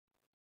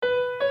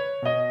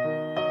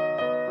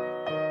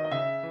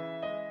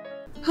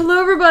Hello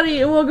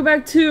everybody and welcome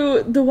back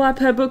to the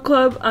Wattpad Book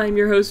Club. I'm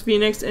your host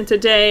Phoenix, and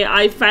today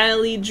I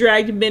finally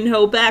dragged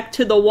Minho back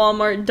to the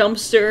Walmart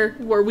dumpster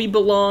where we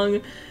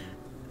belong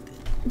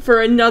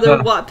for another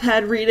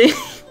Wattpad reading.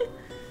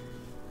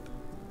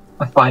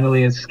 I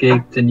finally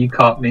escaped and you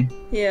caught me.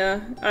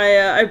 Yeah,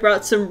 I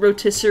brought some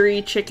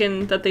rotisserie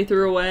chicken that they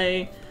threw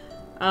away.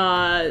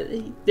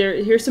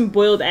 Here's some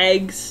boiled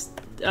eggs.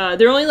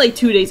 They're only like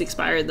 2 days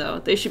expired though.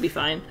 They should be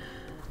fine.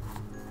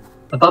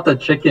 I thought the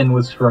chicken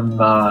was from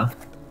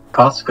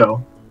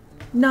Costco.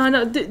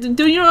 No.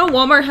 Do you know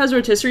Walmart has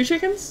rotisserie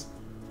chickens?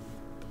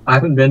 I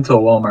haven't been to a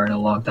Walmart in a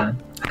long time.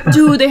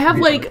 Dude, they have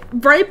like,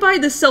 right by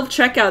the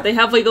self-checkout, they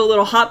have like a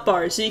little hot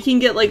bar. So you can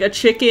get like a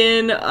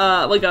chicken,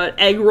 like an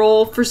egg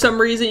roll for some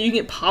reason. You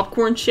can get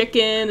popcorn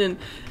chicken and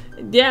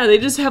yeah, they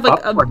just have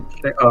like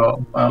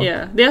Oh, wow.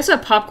 Yeah, they also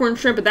have popcorn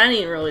shrimp, but that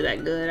ain't really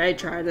that good. I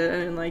tried it, I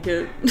didn't like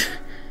it.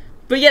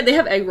 But yeah, they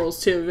have egg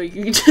rolls too. Like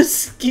you can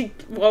just,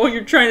 while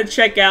you're trying to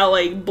check out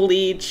like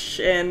Bleach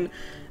and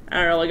I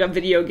don't know, like a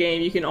video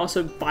game, you can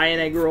also buy an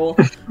egg roll.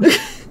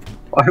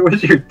 Why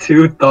was your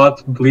two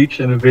thoughts Bleach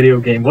in a video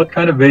game? What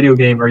kind of video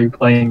game are you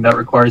playing that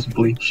requires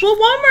Bleach? Well,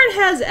 Walmart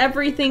has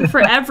everything for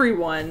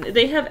everyone.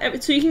 They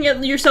have, so you can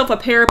get yourself a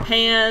pair of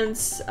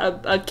pants,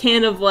 a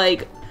can of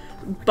like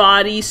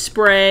body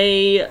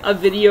spray, a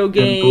video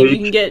game. You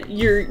can get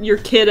your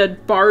kid a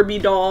Barbie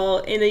doll,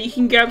 and then you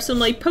can grab some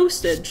like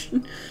postage.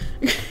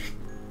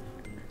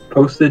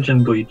 Postage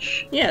and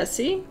Bleach. Yeah,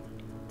 see?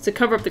 To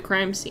cover up the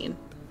crime scene.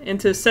 And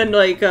to send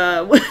like,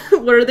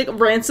 what are they,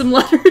 ransom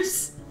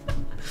letters?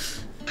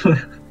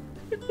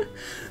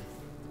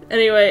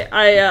 Anyway,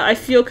 I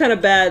feel kind of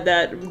bad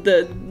that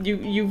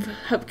you've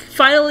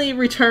finally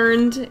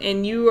returned,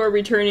 and you are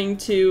returning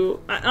to.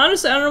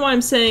 Honestly, I don't know why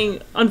I'm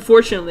saying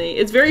unfortunately.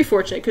 It's very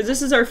fortunate because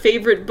this is our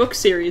favorite book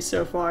series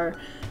so far,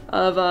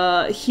 of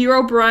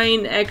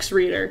Herobrine X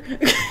Reader.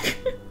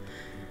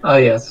 Oh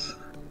yes.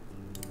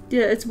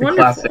 Yeah, it's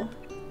wonderful. Classic.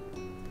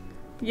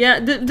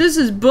 Yeah, this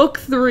is book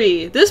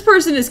 3. This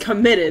person is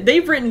committed.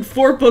 They've written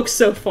 4 books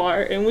so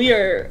far, and we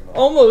are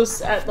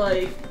almost at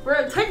like,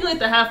 we're technically at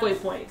the halfway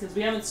point because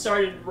we haven't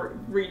started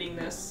reading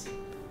this.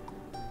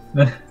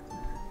 I don't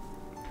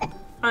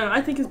know, I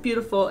think it's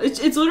beautiful.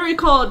 It's literally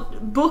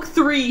called Book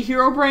 3,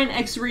 Herobrine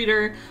X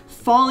Reader,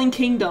 Falling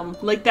Kingdom,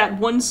 like that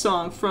one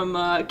song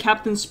from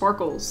Captain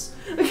Sparkles.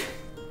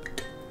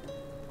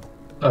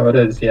 Oh, it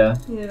is, yeah.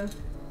 Yeah.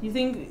 You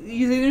think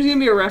there's gonna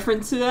be a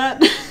reference to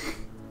that?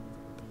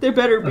 There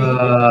better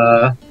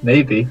be.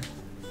 Maybe.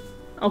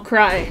 I'll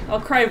cry. I'll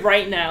cry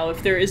right now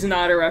if there is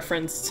not a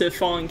reference to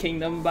Fallen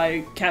Kingdom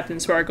by Captain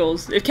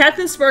Sparkles. If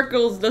Captain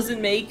Sparkles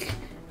doesn't make,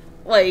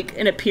 like,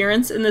 an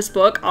appearance in this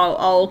book,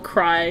 I'll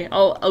cry.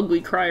 I'll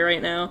ugly cry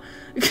right now.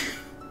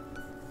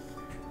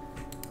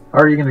 How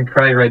are you gonna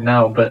cry right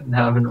now but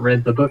haven't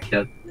read the book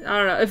yet? I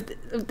don't know.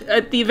 If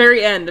at the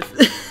very end,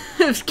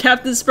 if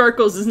Captain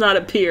Sparkles does not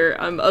appear,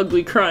 I'm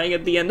ugly crying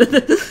at the end of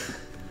this.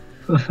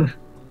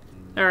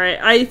 Alright,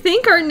 I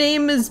think our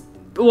name is,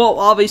 well,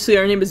 obviously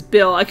our name is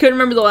Bill. I couldn't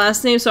remember the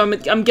last name, so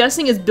I'm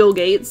guessing it's Bill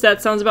Gates.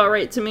 That sounds about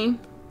right to me.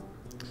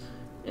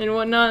 And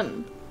whatnot.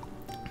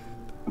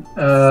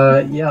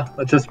 Yeah,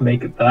 let's just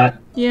make it that.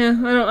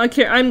 Yeah, I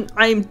care.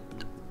 I'm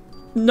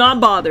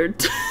not bothered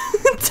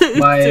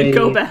to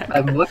go back.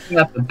 I'm looking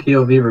at the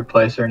POV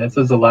replacer, and it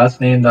says the last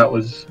name that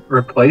was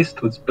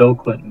replaced was Bill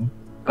Clinton.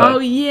 Oh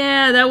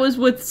yeah, that was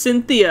with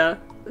Cynthia.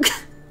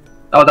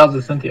 Oh, that was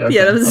a Cynthia. Okay.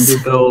 Yeah, that was I'll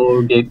do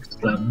Bill Gates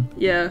then.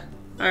 Yeah.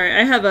 All right.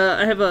 I have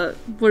a.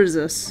 What is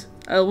this?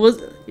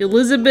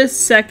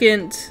 Elizabeth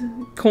II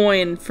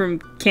coin from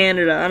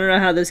Canada. I don't know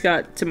how this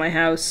got to my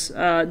house.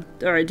 All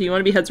right. Do you want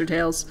to be heads or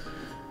tails?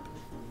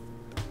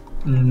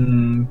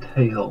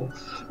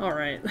 Tails. All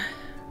right.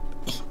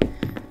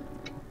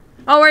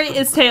 All right.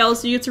 It's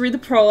tails. You get to read the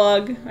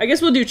prologue. I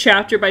guess we'll do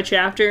chapter by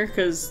chapter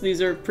because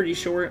these are pretty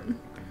short.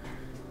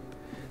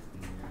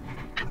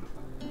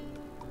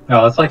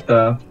 Oh, it's like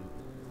the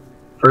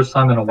first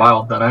time in a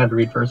while that I had to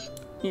read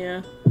first.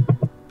 Yeah.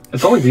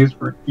 It's always used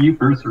for you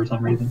first for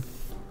some reason.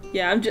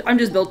 Yeah, I'm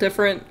just built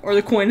different, or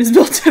the coin is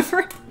built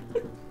different.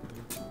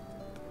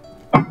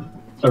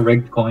 It's a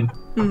rigged coin.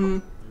 Mm-hmm.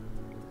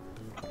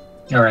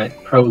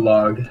 Alright,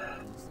 prologue.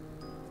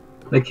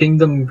 The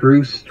kingdom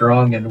grew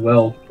strong and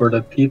well for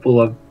the people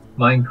of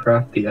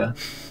Minecraftia.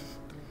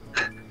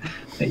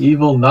 The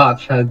evil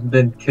Notch had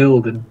been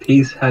killed and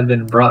peace had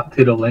been brought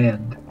to the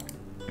land.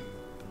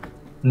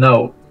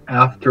 No,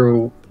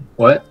 after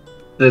what?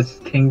 This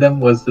kingdom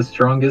was the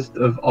strongest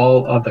of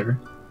all other.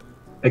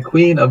 The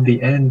queen of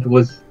the end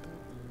was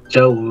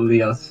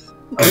jealous.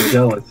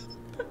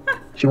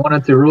 She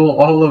wanted to rule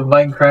all of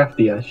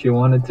Minecraftia. She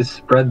wanted to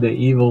spread the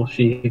evil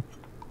she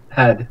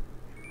had.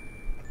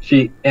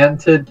 She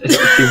wanted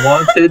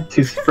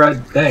to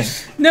spread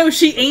No,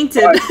 she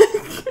ain'ted.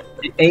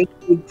 She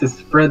aimed to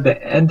spread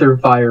the ender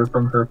fire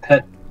from her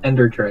pet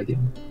ender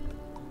dragon.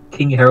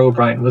 King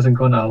Herobrine wasn't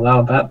going to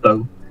allow that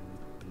though.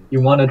 He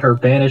wanted her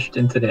banished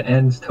into the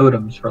End's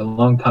totems for a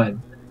long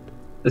time.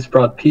 This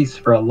brought peace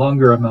for a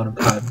longer amount of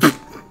time.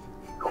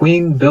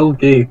 Queen Bill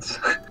Gates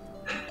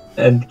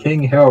and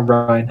King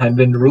Herobrine had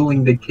been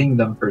ruling the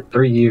kingdom for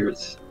 3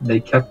 years. They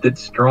kept it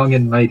strong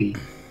and mighty.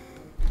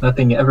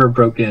 Nothing ever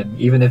broke in.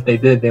 Even if they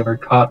did, they were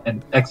caught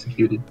and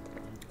executed.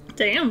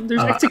 Damn,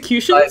 there's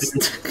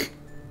executions?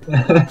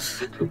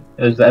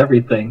 There's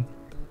everything.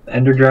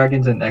 Ender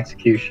dragons and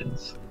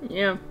executions.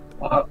 Yeah.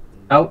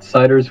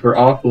 Outsiders were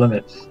off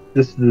limits.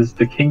 This is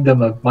the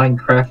kingdom of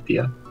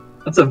Minecraftia.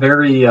 That's a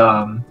very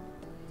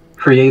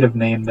creative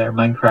name there,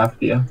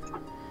 Minecraftia.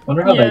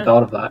 Wonder how they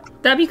thought of that.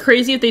 That'd be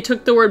crazy if they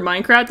took the word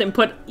Minecraft and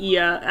put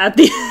at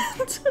the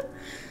end.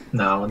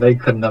 No, they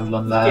couldn't have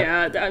done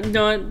that.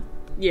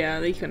 Yeah,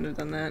 they couldn't have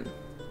done that.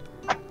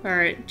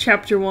 Alright,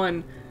 chapter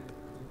 1.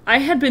 I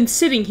had been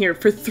sitting here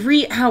for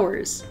 3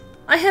 hours.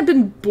 I had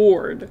been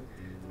bored.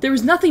 There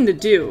was nothing to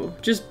do,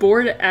 just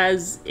bored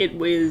as it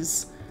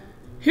was.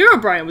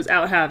 Herobrine was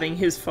out having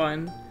his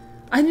fun.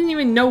 I didn't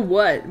even know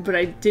what, but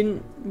I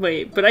didn't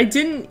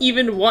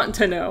even want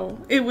to know.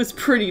 It was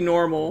pretty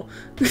normal.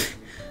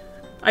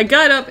 I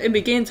got up and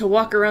began to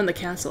walk around the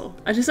castle.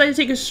 I decided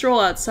to take a stroll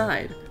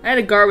outside. I had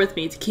a guard with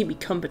me to keep me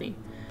company.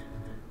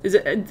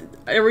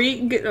 Are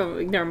we? Oh,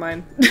 never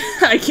mind.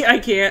 I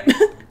can't.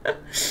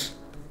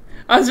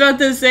 I was about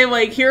to say,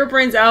 like,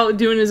 Herobrine's out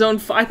doing his own.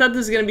 I thought this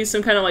was gonna be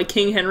some kind of like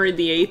King Henry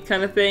VIII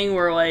kind of thing,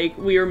 where like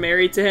we were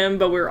married to him,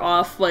 but we were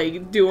off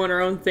like doing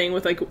our own thing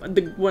with like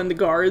one of the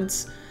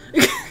guards.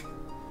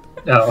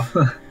 No.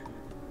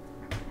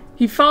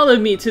 He followed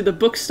me to the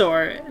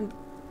bookstore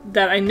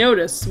that I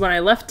noticed when I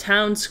left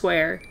town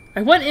square.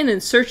 I went in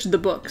and searched the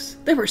books.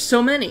 There were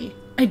so many.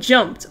 I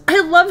jumped.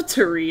 I love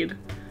to read.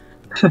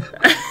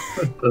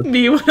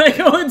 Me when I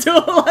go into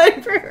a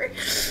library.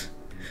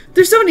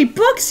 There's so many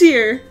books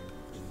here.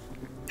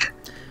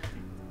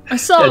 I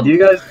saw. Yeah, do you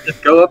guys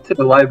just go up to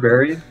the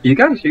library? Do you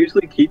guys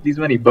usually keep these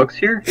many books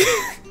here?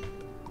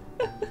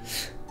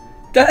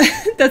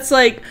 That's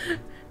like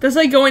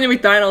going to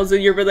McDonald's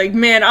and you're like,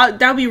 man,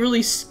 that'd be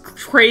really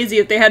crazy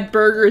if they had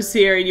burgers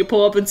here, and you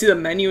pull up and see the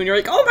menu and you're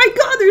like, oh my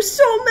god, there's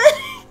so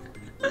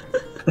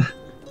many.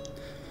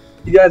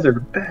 You guys are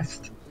the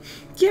best.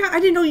 Yeah, I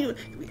didn't know you.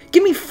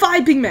 Give me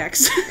 5 Big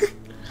Macs.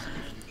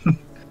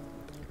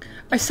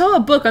 I saw a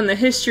book on the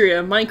history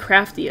of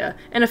Minecraftia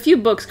and a few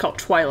books called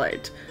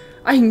Twilight.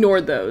 I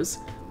ignored those.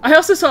 I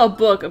also saw a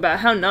book about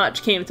how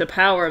Notch came to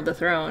power of the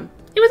throne.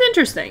 It was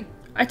interesting.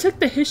 I took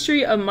the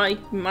history of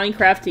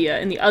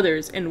Minecraftia and the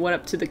others and went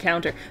up to the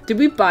counter. Did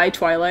we buy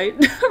Twilight?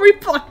 Are we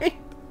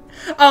buying?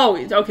 Oh,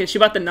 okay, she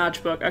bought the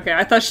Notch book. Okay,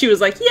 I thought she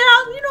was like,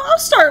 yeah, I'll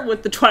start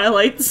with the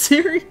Twilight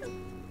series.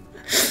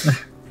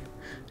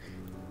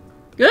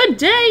 Good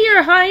day,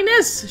 your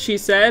highness, she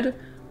said.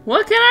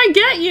 What can I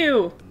get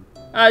you?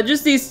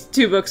 Just these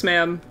 2 books,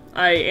 ma'am,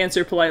 I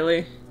answered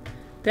politely.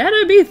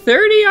 That'd be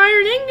 30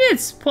 iron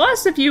ingots,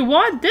 plus if you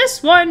want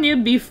this one,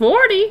 it'd be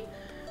 40.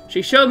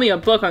 She showed me a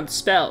book on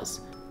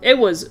spells. It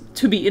was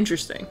to be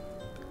interesting.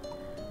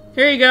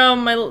 Here you go,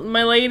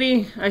 my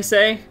lady, I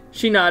say.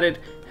 She nodded.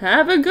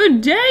 Have a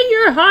good day,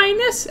 your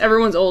highness.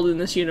 Everyone's old in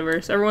this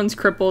universe. Everyone's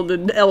crippled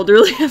and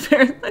elderly,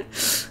 apparently.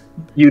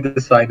 You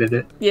decided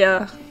it.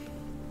 Yeah.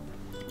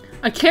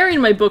 I carried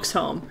my books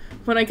home.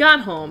 When I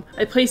got home,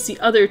 I placed the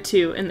other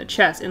 2 in the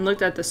chest and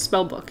looked at the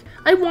spell book.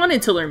 I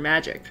wanted to learn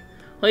magic.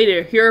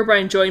 Later,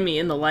 Herobrine joined me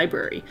in the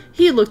library.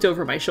 He looked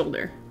over my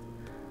shoulder.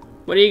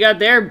 What do you got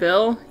there,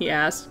 Bill? He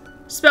asked.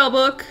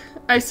 Spellbook,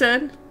 I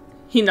said.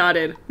 He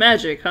nodded.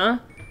 Magic, huh?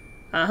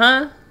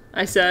 Uh-huh,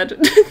 I said.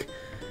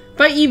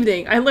 By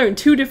evening, I learned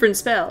 2 different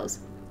spells.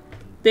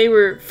 They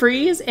were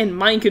freeze and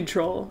mind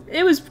control.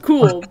 It was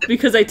cool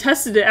because I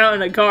tested it out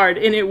on a guard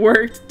and it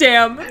worked.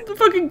 Damn, the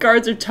fucking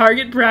guards are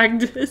target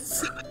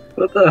practice.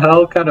 What the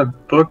hell kind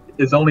of book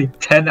is only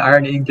 10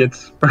 iron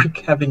ingots for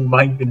having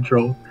mind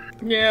control?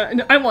 Yeah,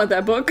 I want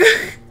that book.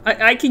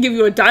 I can give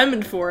you a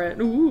diamond for it.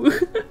 Ooh.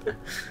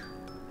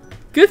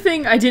 Good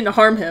thing I didn't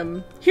harm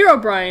him.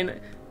 Herobrine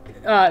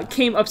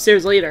came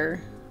upstairs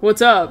later.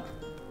 What's up?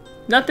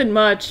 Nothing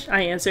much,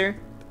 I answer.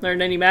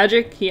 Learned any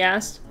magic? He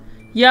asked.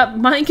 Yep,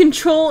 mind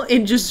control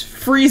and just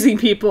freezing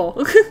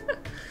people.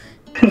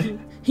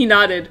 He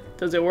nodded.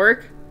 Does it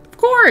work? Of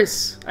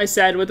course, I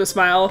said with a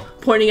smile,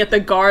 pointing at the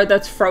guard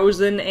that's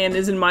frozen and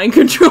is in mind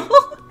control.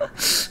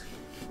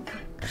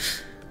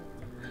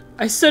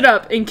 I stood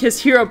up and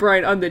kissed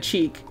Herobrine on the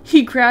cheek.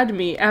 He grabbed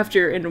me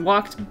after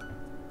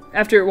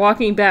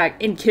walking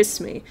back and kissed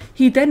me.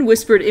 He then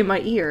whispered in my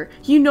ear,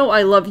 "You know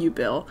I love you,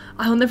 Bill.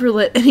 I'll never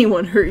let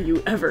anyone hurt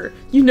you, ever.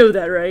 You know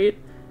that, right?"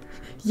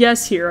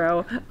 Yes,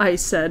 Hero, I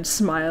said,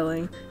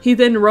 smiling. He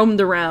then roamed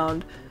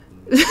around.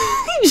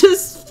 He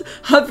just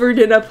hovered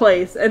in a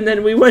place, and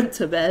then we went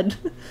to bed.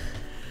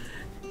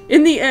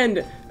 In the end,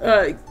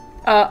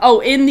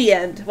 in the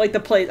end, like the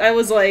place, I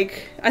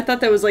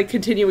thought that was like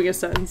continuing a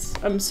sentence.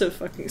 I'm so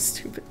fucking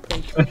stupid.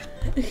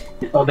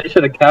 Oh, they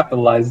should have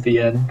capitalized the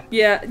end.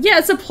 Yeah,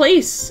 it's a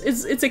place.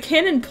 It's a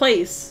canon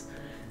place.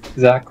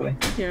 Exactly.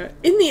 Yeah.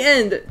 In the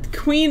end,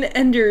 Queen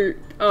Ender,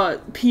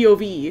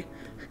 POV.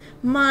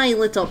 My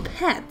little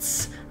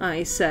pets,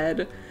 I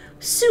said.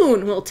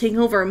 Soon we'll take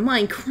over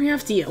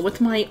Minecraftia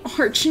with my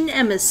arch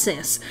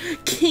nemesis,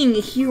 King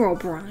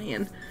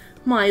Herobrine.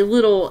 My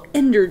little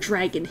ender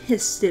dragon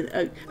hissed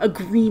in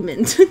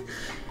agreement.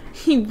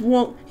 He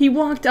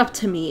walked up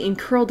to me and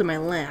curled in my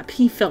lap.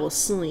 He fell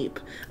asleep.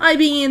 I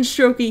began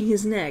stroking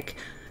his neck.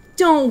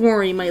 Don't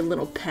worry, my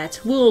little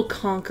pet. We'll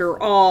conquer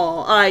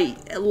all. I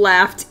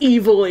laughed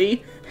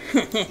evilly.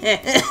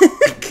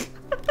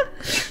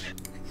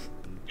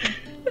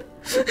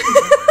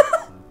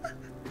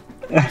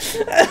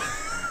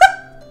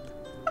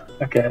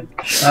 Okay.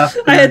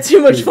 I had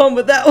too much fun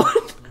with that one.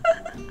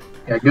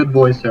 Yeah, good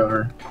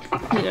voiceover.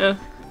 Yeah,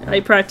 I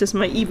practiced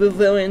my evil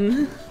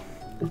villain.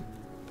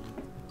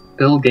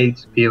 Bill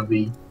Gates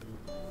POV.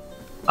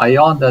 I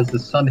yawned as the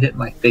sun hit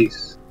my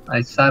face.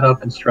 I sat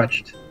up and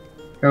stretched.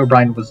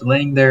 Herobrine was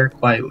laying there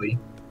quietly.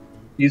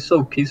 He used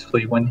so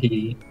peacefully when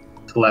he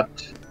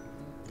slept.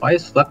 Why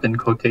is slept in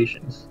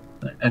quotations?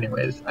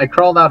 Anyways, I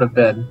crawled out of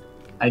bed.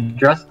 I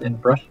dressed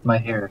and brushed my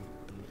hair.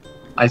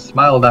 I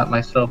smiled at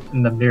myself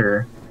in the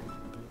mirror.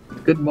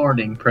 Good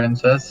morning,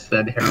 princess,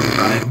 said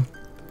Herobrine.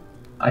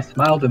 I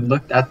smiled and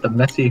looked at the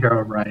messy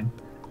Herobrine.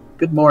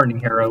 Good morning,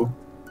 Hero.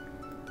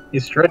 He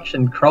stretched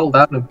and crawled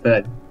out of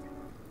bed.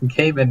 He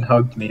came and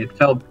hugged me. It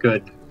felt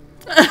good.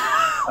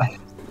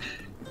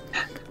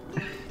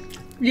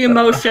 The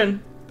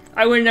emotion.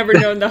 I would have never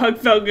known the hug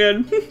felt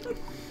good.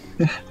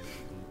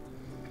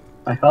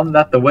 I hummed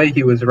at the way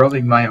he was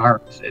rubbing my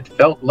arms. It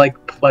felt like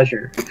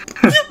pleasure.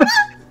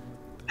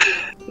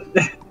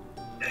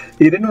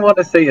 He didn't want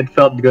to say it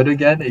felt good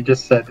again. He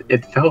just said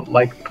it felt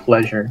like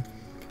pleasure.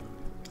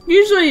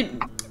 Usually...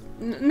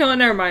 No,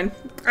 never mind.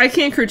 I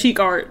can't critique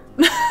art.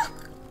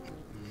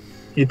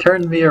 He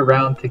turned me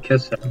around to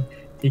kiss him.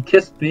 He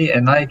kissed me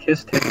and I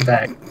kissed him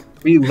back.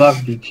 We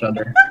loved each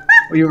other.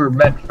 We were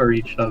meant for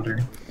each other.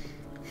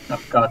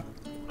 Oh god.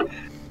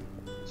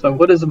 So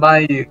what does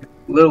my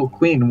little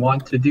queen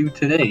want to do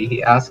today?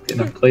 He asked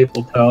in a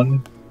playful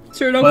tone.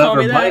 Sure, don't call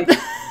me that.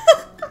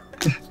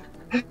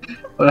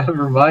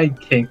 Whatever my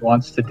king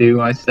wants to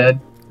do, I said.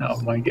 Oh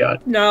my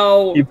god.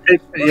 No. He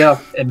picked me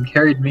up and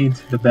carried me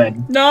to the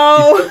bed.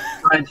 No!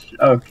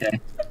 Okay.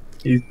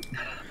 You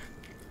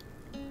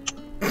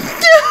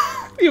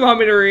want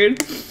me to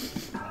read?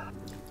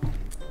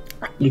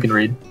 You can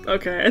read.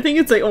 Okay, I think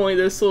it's like only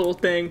this little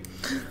thing.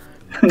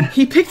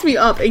 He picked me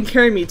up and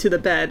carried me to the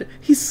bed.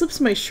 He slips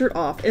my shirt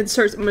off and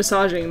starts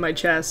massaging my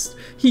chest.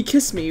 He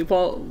kissed me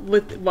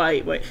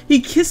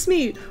He kissed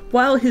me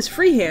while his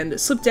free hand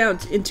slipped down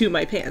into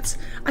my pants.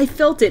 I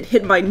felt it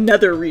hit my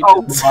nether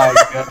regions. Oh my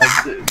god.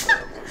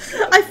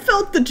 I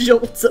felt the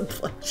jolts of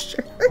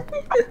pleasure.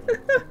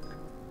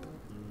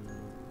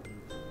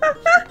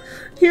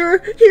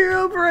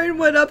 Herobrine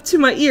went up to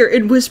my ear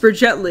and whispered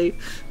gently,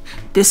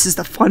 "This is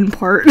the fun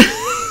part."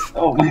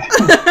 Oh my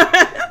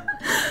god.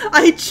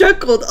 I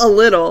chuckled a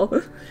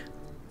little.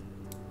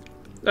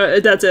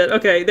 That's it.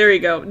 Okay, there you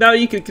go. Now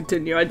you can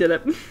continue. I did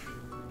it.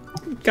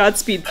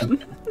 Godspeed.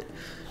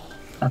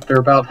 After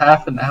about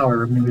half an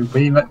hour,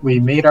 we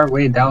made our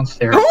way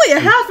downstairs. Only a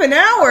half an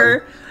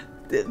hour?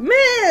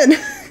 Man,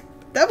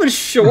 that was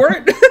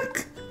short.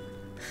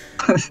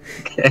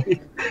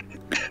 Okay.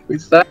 We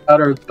sat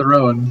at our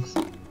thrones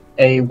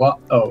and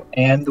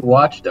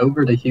watched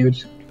over the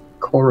huge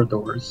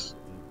corridors.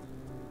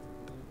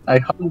 I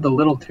hummed the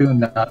little tune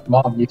that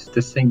Mom used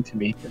to sing to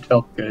me. It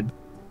felt good.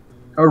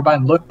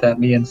 Herobrine looked at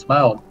me and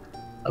smiled.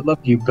 I love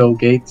you, Bill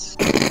Gates.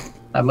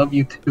 I love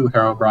you too,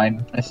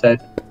 Herobrine, I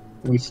said.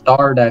 We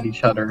stared at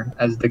each other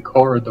as the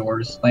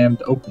corridors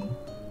slammed open.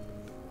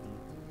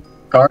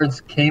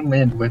 Guards came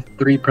in with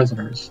 3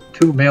 prisoners,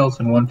 2 males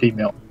and 1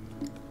 female.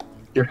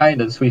 Your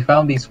Highness, we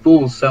found these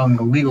fools selling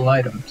illegal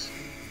items.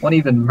 One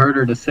even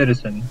murdered a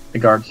citizen, the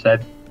guard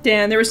said.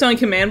 Damn, they were selling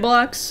command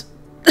blocks?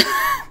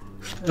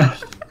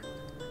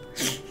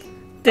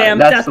 Damn,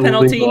 that's death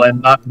penalty. Illegal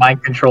and not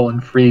mind control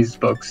and freeze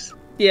books.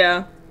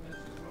 Yeah.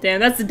 Damn,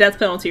 that's the death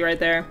penalty right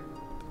there.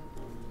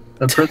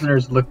 The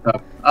prisoners looked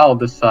up. I'll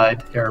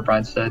decide,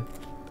 Herobrine said.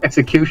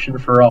 Execution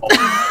for all.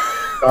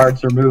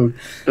 Guards removed.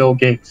 Bill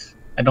Gates.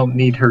 I don't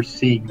need her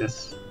seeing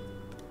this.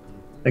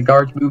 The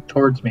guards moved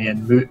towards me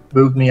and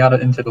moved me out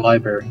into the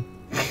library.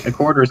 The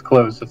corridors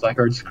closed as I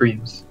heard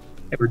screams.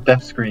 They were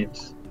death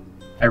screams.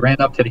 I ran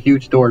up to the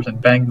huge doors and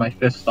banged my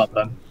fists on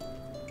them.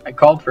 I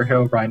called for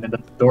Herobrine and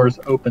the doors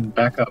opened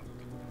back up.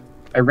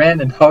 I ran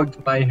and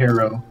hugged my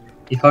hero.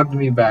 He hugged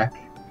me back.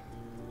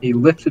 He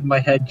lifted my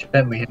head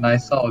gently and I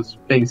saw his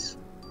face.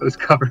 It was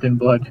covered in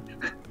blood.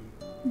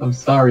 I'm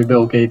sorry,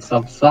 Bill Gates.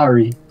 I'm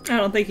sorry. I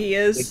don't think he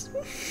is.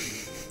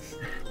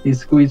 He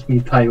squeezed me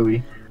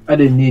tightly. I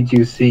didn't need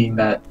you seeing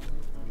that.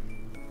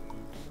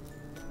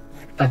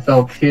 I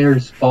felt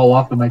tears fall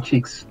off of my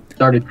cheeks.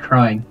 Started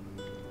crying.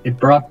 It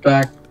brought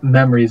back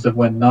memories of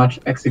when Notch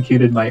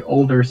executed my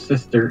older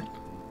sister,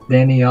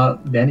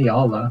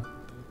 Daniela.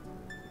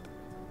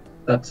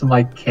 That's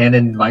my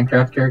canon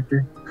Minecraft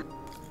character.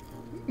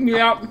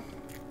 Yep.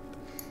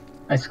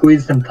 I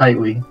squeezed him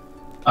tightly.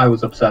 I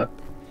was upset.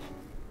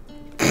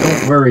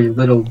 Don't worry,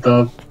 little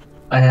dove.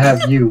 I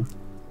have you.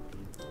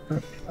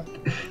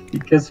 He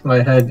kissed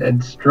my head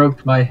and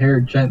stroked my hair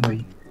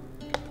gently.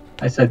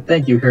 I said,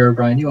 thank you,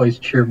 Herobrine. You always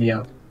cheer me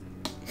up.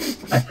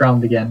 I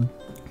frowned again.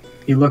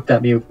 He looked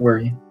at me with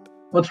worry.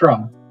 What's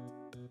wrong?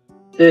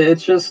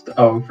 It's just...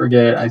 Oh,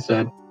 forget it, I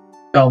said.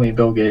 Tell me,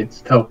 Bill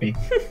Gates, tell me.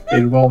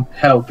 It won't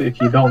help if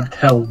you don't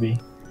tell me.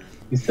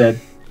 He said.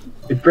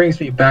 It brings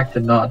me back to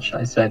Notch,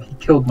 I said. He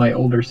killed my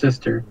older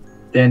sister,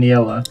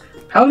 Daniela.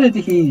 How did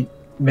he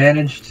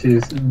manage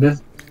to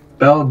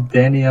misspell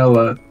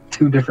Daniela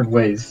 2 different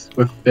ways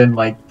within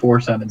like 4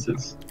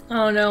 sentences?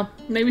 Oh no,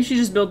 maybe she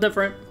just built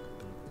different.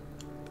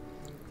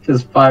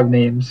 Just 5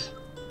 names.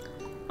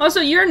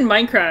 Also, you're in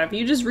Minecraft.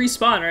 You just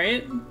respawn,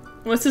 right?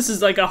 Unless this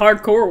is like a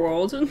hardcore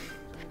world.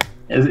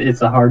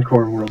 It's a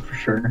hardcore world for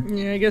sure.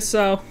 Yeah, I guess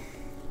so.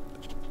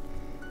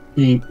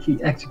 He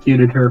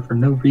executed her for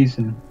no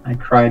reason. I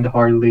cried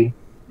heartily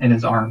in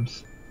his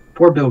arms.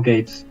 Poor Bill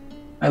Gates.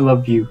 I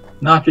love you.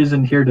 Notch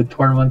isn't here to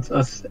torment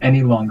us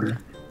any longer.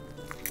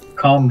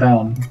 Calm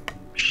down.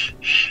 Shh,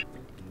 shh.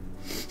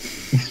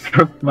 He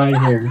stroked my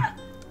hair.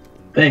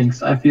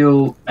 Thanks, I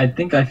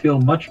think I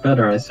feel much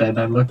better, I said.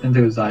 I looked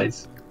into his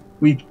eyes.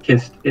 We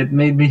kissed. It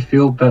made me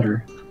feel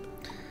better.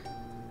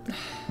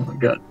 Oh my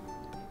god.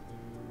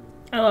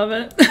 I love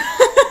it.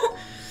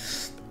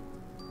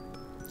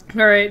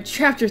 Alright,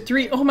 chapter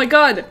 3. Oh my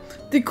god!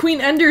 The Queen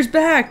Ender's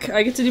back!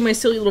 I get to do my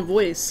silly little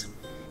voice.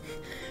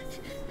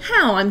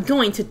 How am I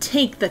going to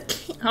take the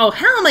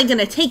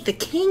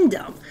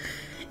kingdom?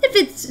 If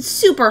it's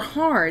super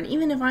hard,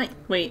 even if I...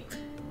 Wait.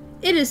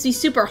 It is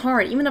super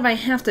hard, even if I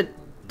have to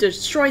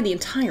destroy the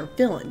entire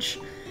village.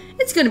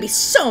 It's gonna be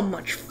so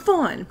much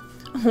fun.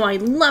 Oh, I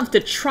love to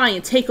try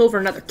and take over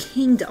another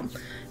kingdom.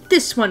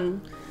 This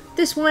one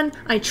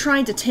I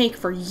tried to take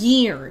for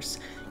years.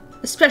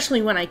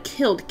 Especially when I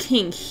killed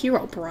King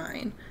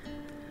Herobrine.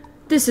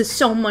 This is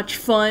so much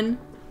fun.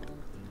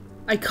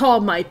 I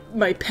called my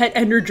pet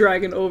Ender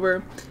Dragon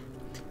over.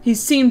 He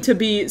seemed to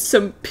be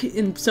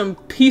in some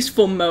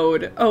peaceful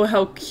mode. Oh,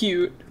 how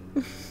cute.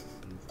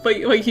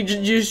 Like he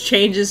just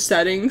changes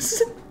settings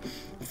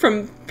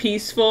from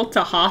peaceful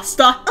to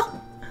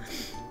hostile.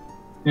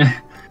 Yeah,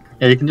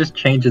 you can just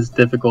change his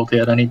difficulty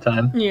at any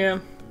time. Yeah.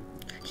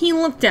 He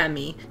looked at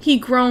me. He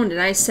groaned and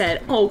I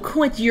said, "Oh,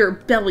 quit your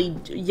belly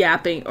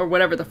yapping," or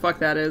whatever the fuck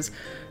that is.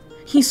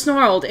 He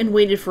snarled and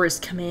waited for his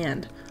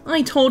command.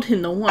 I told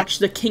him to watch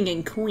the king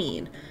and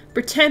queen.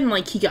 Pretend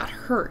like he got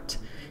hurt.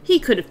 He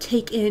could have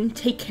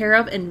take care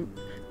of, and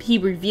he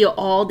reveal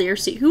all their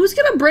secrets. Who's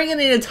gonna bring in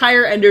an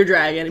entire Ender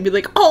Dragon and be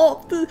like,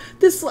 "Oh,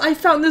 I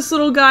found this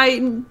little guy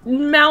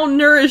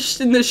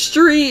malnourished in the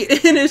street,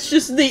 and it's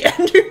just the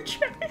Ender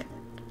Dragon."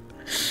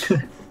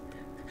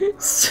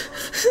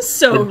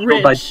 So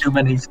rich. By too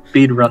many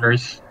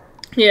speedrunners.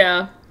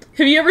 Yeah.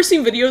 Have you ever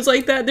seen videos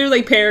like that? They're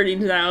like parodies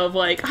now of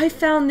like, I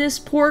found this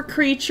poor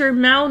creature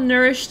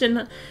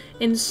malnourished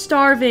and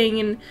starving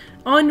and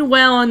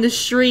unwell on the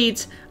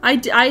streets. I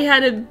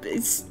had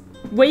to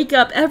wake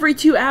up every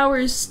 2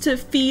 hours to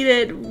feed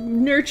it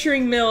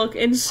nurturing milk,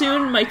 and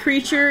soon my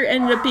creature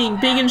ended up being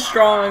big and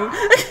strong.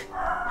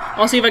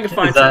 I'll see if I can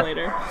find some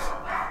later.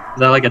 Is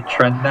that like a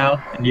trend now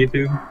on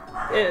YouTube?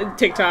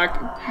 TikTok.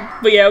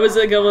 But yeah, it was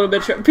like a little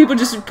bit... People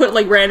just put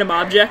like random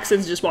objects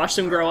and just watch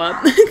them grow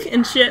up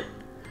and shit.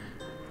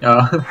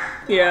 Oh.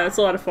 Yeah, it's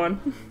a lot of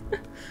fun.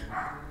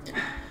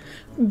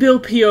 Bill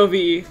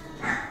POV.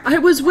 I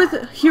was with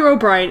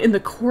Herobrine in the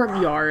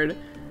courtyard.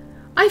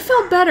 I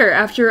felt better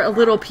after a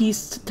little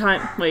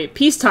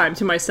peacetime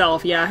to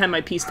myself. Yeah, I had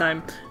my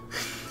peacetime.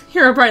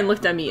 Herobrine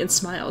looked at me and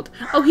smiled.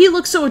 Oh, he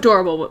looked so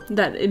adorable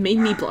that it made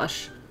me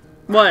blush.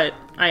 What?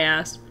 I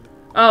asked.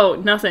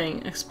 Oh,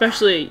 nothing.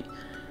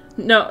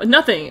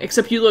 Nothing,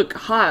 except you look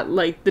hot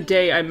like the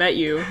day I met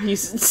you. He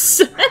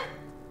said.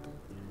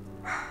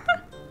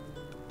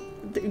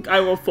 I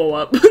will full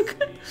up.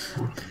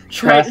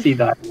 Classy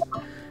that.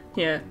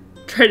 Yeah.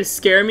 Try to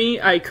scare me,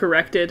 I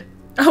corrected.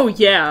 Oh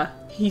yeah,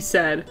 he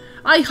said.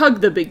 I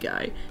hugged the big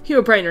guy.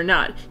 Herobrine or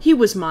not, he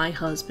was my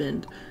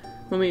husband.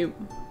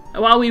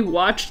 While we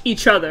watched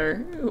each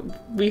other,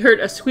 we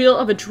heard a squeal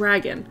of a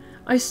dragon.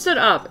 I stood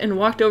up and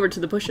walked over to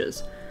the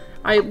bushes.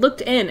 I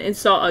looked in and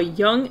saw a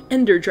young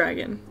Ender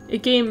Dragon.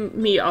 It gave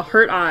me a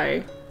hurt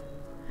eye.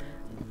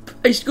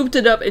 I scooped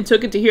it up and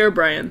took it to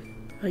Herobrine.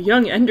 A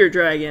young Ender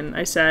Dragon,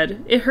 I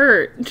said. It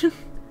hurt.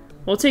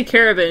 We'll take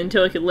care of it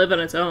until it can live on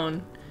its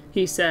own,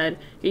 he said.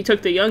 He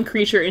took the young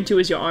creature into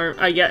his arm.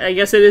 I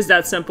guess it is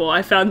that simple.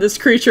 I found this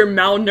creature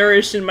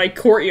malnourished in my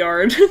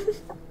courtyard.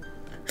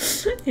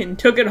 And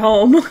took it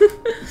home.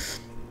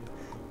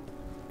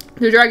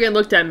 The dragon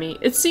looked at me.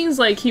 It seems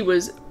like he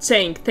was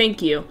saying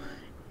thank you.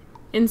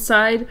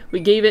 Inside, we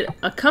gave it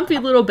a comfy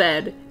little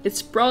bed. It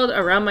sprawled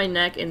around my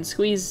neck and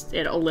squeezed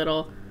it a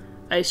little.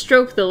 I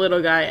stroked the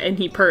little guy and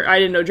he purred. I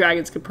didn't know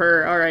dragons could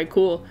purr. Alright,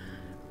 cool.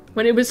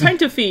 When it was time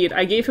to feed,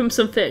 I gave him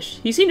some fish.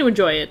 He seemed to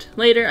enjoy it.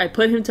 Later, I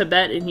put him to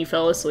bed and he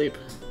fell asleep.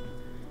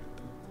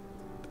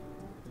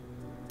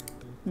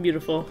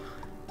 Beautiful.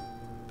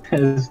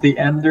 Is the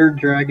Ender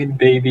Dragon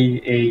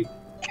baby a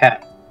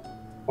cat?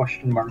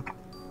 Question mark.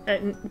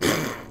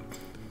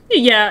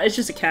 Yeah, it's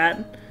just a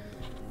cat.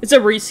 It's a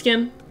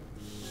reskin.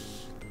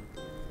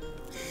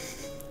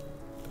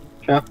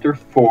 Chapter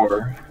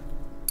 4.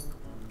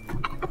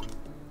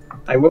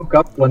 I woke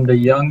up when the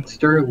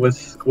youngster was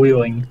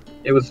squealing.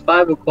 It was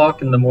 5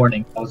 o'clock in the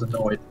morning. I was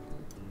annoyed.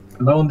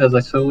 I moaned as I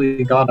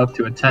slowly got up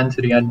to attend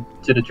to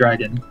the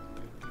dragon.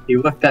 He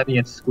looked at me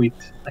and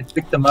squeaked. I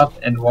picked him up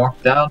and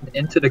walked down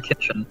into the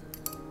kitchen.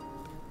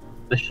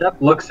 The chef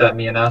looks at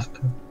me and asked,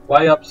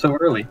 "Why up so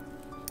early?"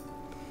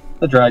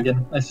 "The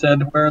dragon," I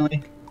said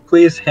wearily.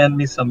 "Please hand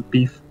me some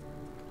beef."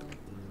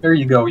 "Here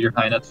you go, your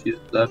highness," he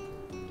said.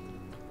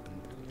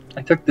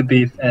 I took the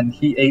beef and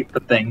he ate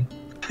the thing.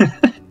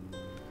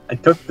 I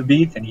took the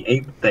beef and he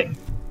ate the thing.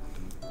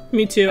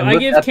 Me too. I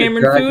give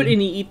Cameron food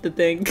and he eat the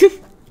thing.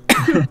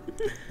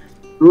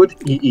 Food,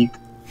 he eat.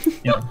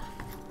 Yeah.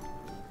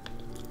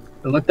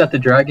 I looked at the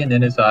dragon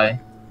in his eye.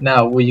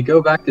 "Now, will you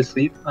go back to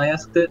sleep?" I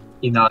asked it.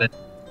 He nodded.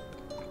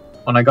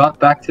 When I got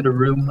back to the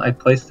room, I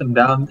placed him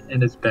down in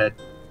his bed.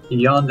 He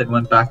yawned and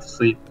went back to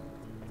sleep.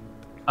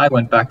 I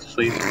went back to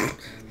sleep.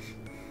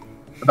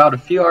 About a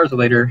few hours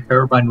later,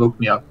 Herobrine woke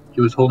me up. He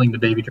was holding the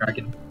baby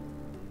dragon.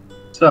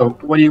 "So,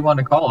 what do you want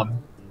to call him?"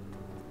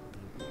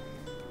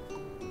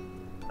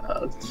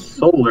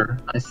 Solar,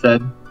 I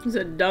said. It's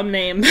a dumb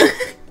name.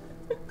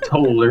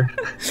 Solar.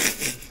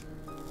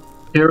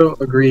 Hero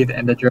agreed,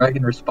 and the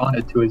dragon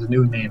responded to his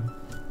new name.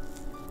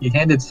 He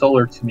handed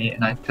Solar to me,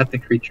 and I pet the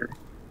creature.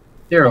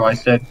 "Hero," I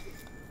said,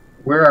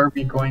 what are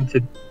we going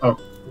to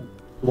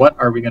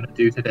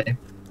do today?"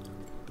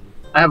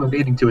 "I have a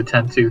meeting to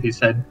attend to," he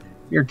said.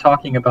 "You're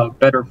talking about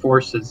better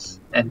forces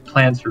and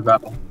plans for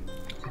battle."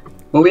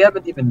 "Well, we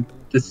haven't even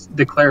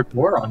declared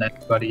war on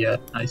anybody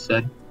yet," I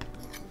said.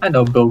 "I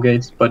know, Bill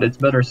Gates, but it's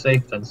better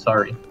safe than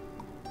sorry."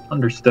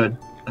 "Understood,"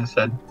 I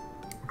said.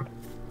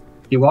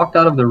 He walked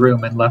out of the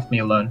room and left me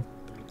alone.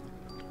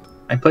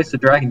 I placed the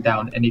dragon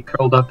down and he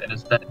curled up in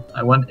his bed.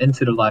 I went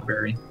into the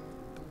library.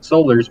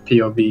 Solar's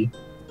POV.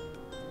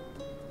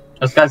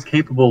 This guy's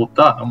capable of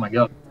thought, oh my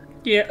god.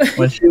 Yeah.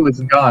 When she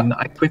was gone,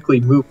 I quickly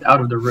moved out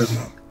of the room.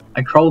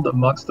 I crawled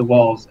amongst the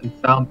walls and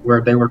found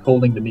where they were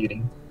holding the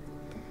meeting.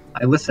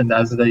 I listened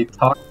as they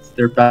talked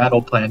their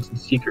battle plans and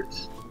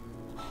secrets.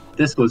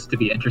 This was to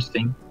be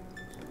interesting.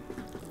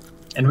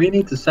 "And we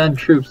need to send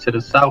troops to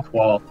the south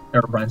wall,"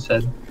 Herobrine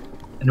said.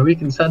 "And we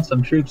can send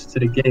some troops to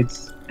the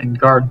gates and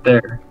guard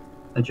there,"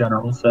 the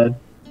general said.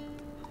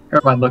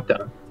 Herobrine looked at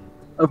him.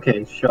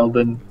 "Okay,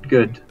 Sheldon,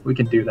 good, we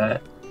can do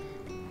that.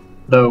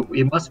 Though,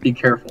 we must be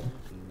careful."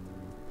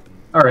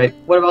 "Alright,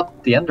 what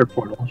about the Ender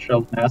Portal?"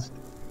 Sheldon asked.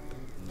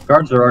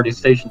 "Guards are already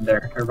stationed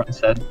there," Herobrine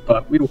said,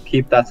 "but we will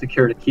keep that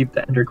secure to keep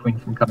the Ender Queen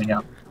from coming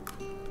out."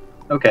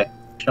 "Okay."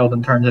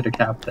 Sheldon turned to the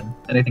captain.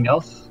 "Anything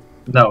else?"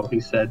 "No," he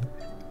said.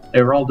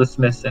 They were all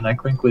dismissed, and I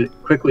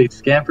quickly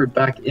scampered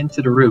back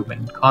into the room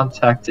and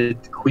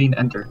contacted Queen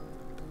Ender.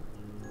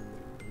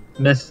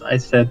 "Miss," I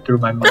said through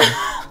my mind,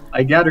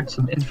 "I gathered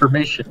some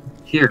information.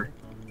 Here."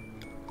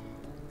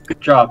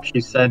 "Good job,"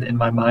 she said in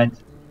my mind.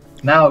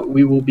 "Now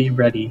we will be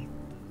ready.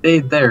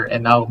 Stay there,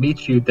 and I'll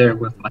meet you there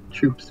with my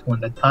troops when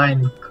the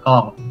time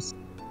comes.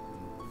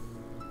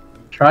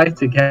 Try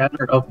to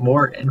gather up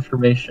more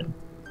information."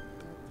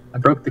 I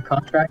broke the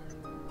contact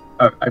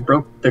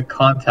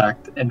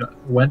and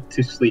went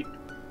to sleep.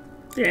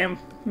 Damn,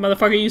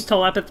 motherfucker used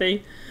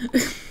telepathy.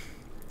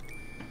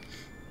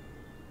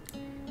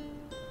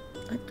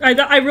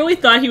 I really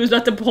thought he was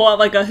about to pull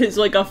out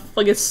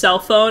his cell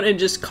phone and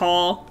just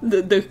call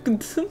the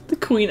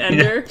Queen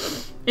Ender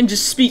and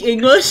just speak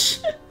English.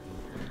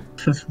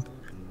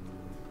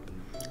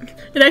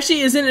 It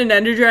actually isn't an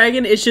Ender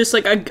Dragon. It's just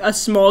like a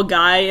small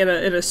guy in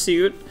a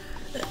suit.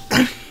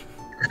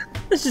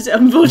 It's just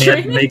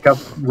infiltrating. He had to make up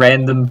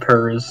random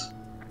purrs.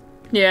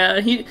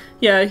 Yeah,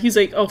 he's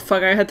like, "Oh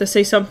fuck, I had to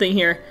say something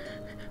here.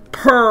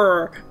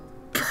 Purr.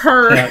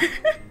 Purr." Yeah.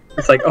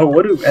 It's like, oh,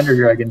 what do Ender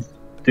Dragons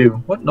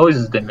do? What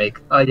noises do they make?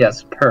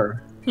 Yes,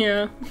 purr.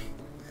 Yeah.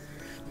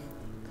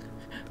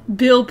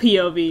 Bill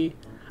POV.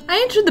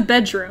 I entered the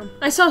bedroom.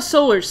 I saw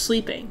Solar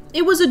sleeping.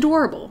 It was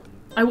adorable.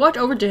 I walked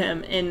over to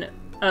him and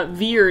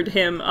veered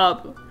him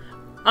up.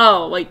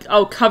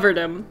 Covered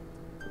him.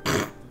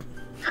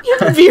 You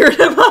veered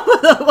him up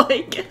with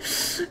a,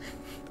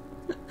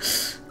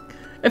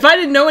 If I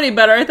didn't know any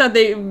better, I thought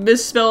they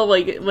misspelled,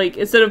 like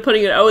instead of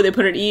putting an O, they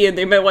put an E, and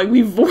they meant,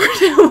 we vored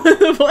him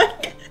with a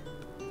blanket.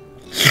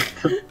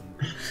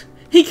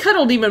 He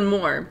cuddled even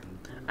more.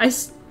 I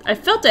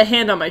felt a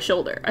hand on my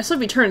shoulder. I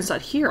slowly turned and saw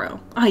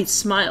Hero. I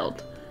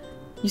smiled.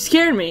 "You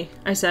scared me,"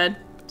 I said.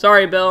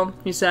 "Sorry, Bill,"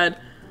 he said.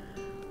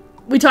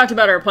 "We talked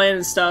about our plans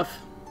and stuff."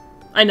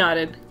 I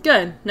nodded.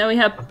 "Good. Now we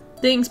have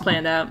things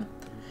planned out."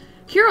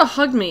 Hero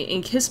hugged me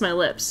and kissed my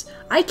lips.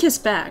 I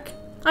kissed back.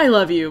 "I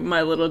love you,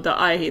 my little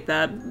I hate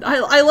that.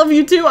 I love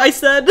you too," I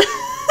said.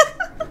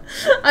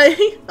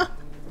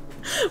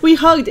 We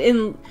hugged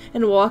and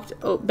walked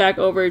back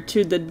over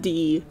to the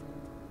D.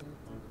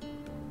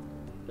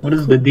 What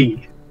is the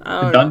D?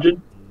 The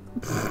dungeon?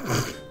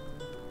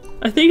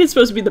 I think it's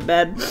supposed to be the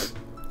bed.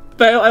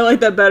 But I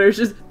like that better. It's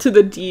just to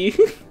the D.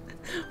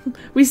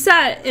 We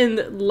sat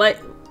and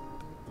liked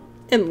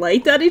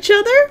at each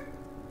other?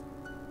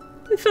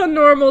 It felt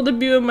normal to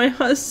be with my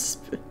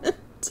husband.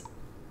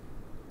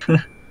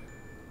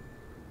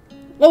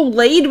 Oh,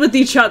 laid with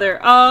each other.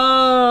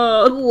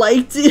 Oh,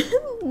 liked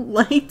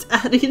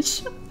at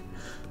each other.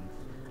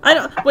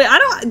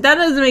 That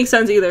doesn't make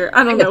sense either.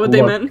 I don't know what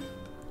they meant.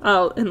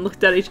 Oh, and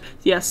looked at each,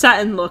 yeah, sat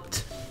and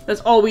looked.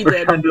 That's all we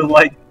did.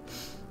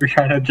 We're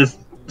trying to just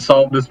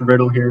solve this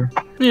riddle here.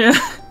 Yeah.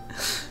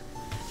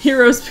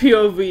 Hero's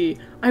POV.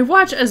 I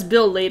watched as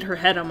Bill laid her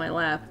head on my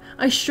lap.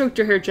 I stroked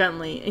her hair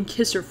gently and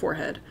kissed her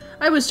forehead.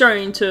 It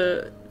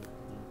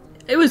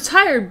was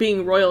tired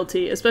being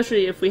royalty,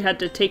 especially if we had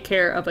to take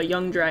care of a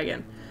young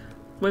dragon.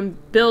 When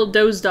Bill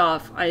dozed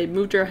off, I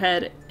moved her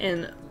head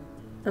and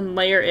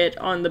layer it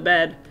on the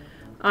bed.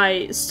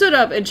 I stood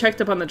up and checked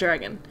up on the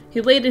dragon.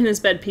 He laid in his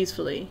bed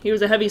peacefully. He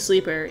was a heavy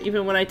sleeper.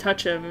 Even when I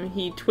touched him,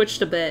 he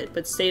twitched a bit,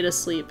 but stayed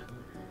asleep.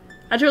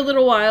 After a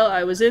little while,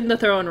 I was in the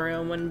throne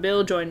room when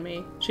Bill joined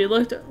me. She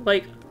looked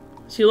like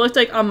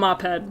a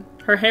mop head.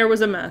 Her hair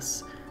was a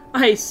mess.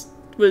 I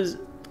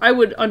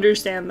would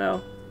understand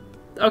though.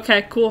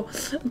 Okay, cool.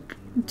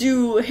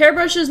 Do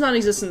hairbrushes not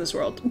exist in this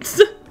world?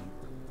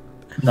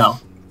 No.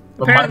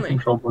 But Apparently. mind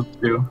control books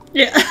do.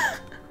 Yeah.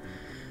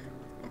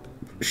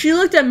 She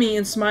looked at me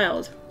and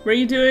smiled. What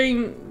have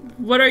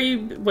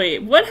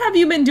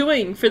you been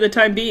doing for the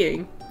time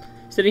being?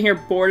 Sitting here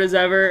bored as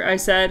ever, I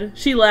said.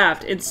 She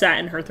laughed and sat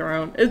in her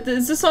throne.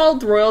 Is this all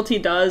royalty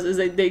does? Is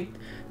they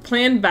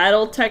plan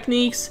battle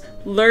techniques,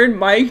 learn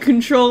mind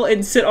control,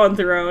 and sit on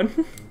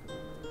throne?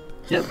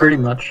 Yeah, pretty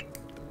much.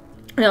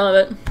 I love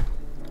it.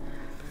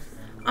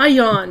 I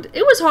yawned.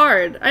 It was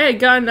hard. I had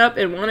gotten up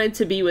and wanted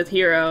to be with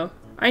Hero.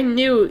 I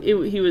knew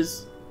he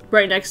was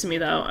right next to me,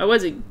 though. I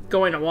wasn't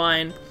going to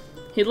whine.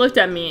 He looked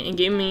at me and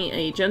gave me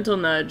a gentle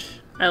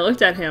nudge. I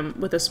looked at him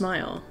with a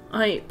smile.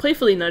 I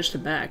playfully nudged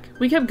him back.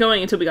 We kept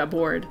going until we got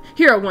bored.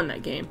 Hero won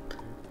that game.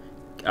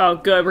 Oh,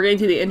 good. We're getting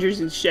to the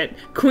interesting shit.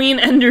 Queen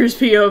Ender's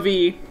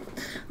POV.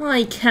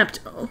 I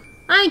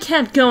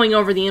kept going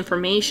over the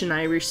information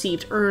I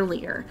received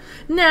earlier.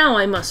 Now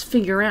I must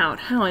figure out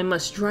how I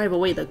must drive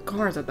away the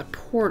guards at the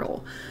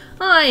portal.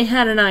 I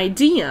had an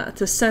idea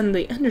to send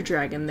the Ender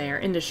Dragon there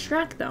and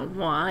distract them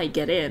while I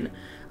get in.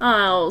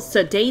 I'll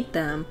sedate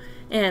them,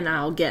 and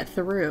I'll get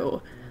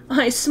through.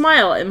 I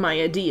smile at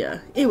my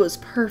idea. It was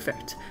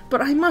perfect.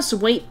 But I must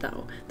wait,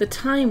 though. The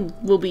time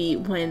will be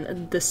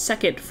when the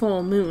second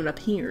full moon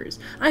appears.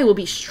 I will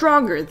be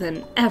stronger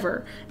than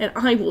ever, and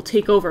I will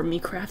take over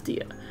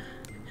Minecraftia.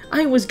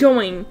 I was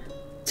going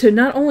to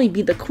not only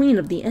be the queen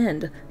of the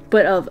end,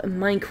 but of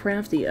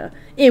Minecraftia.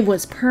 It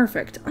was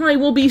perfect. I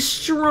will be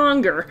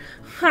stronger.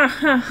 Ha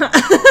ha ha.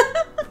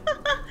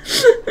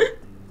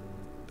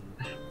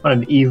 What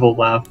an evil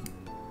laugh.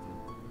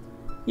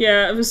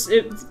 Yeah, it was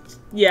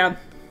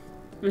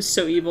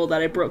so evil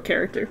that I broke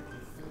character.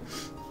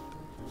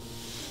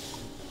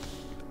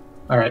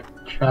 Alright,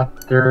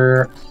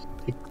 chapter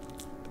 6.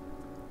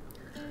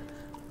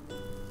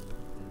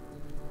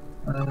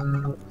 Let's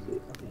see.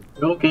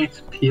 Bill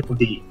Gates'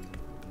 POV.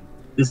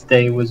 This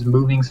day was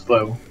moving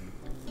slow.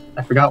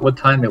 I forgot what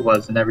time it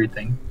was and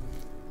everything.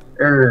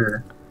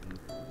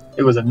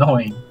 It was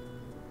annoying.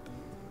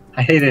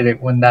 I hated it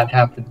when that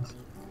happened.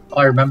 All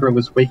I remember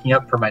was waking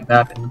up from my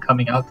nap and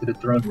coming out to the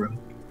throne room.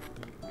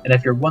 And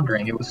if you're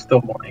wondering, it was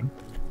still morning.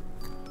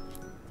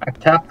 I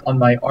tapped on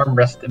my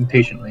armrest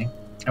impatiently.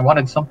 I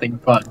wanted something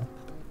fun,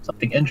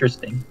 something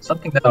interesting,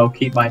 something that'll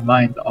keep my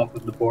mind off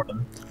of the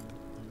boredom.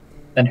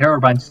 Then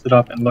Herobrine stood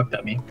up and looked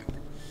at me.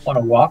 Want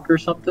to walk or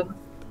something?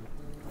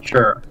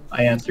 Sure,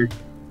 I answered.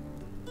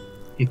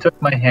 He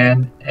took my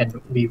hand and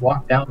we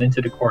walked down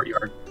into the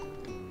courtyard.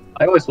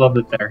 I always loved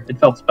it there. It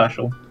felt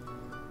special.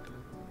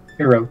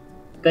 Hero,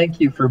 thank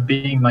you for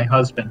being my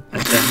husband,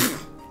 I said.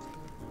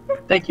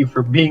 Thank you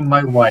for being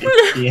my wife,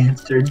 he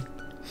answered.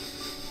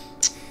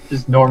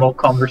 Just normal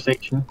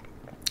conversation.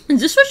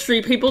 Is this what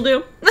street people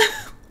do?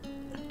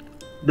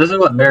 This is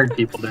what married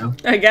people do.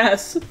 I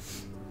guess.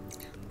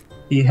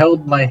 He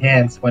held my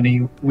hands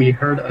when we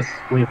heard a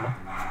squeal.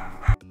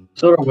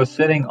 Sora was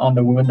sitting on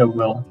the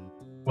windowsill.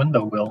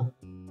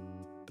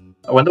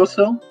 A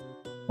windowsill?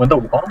 Window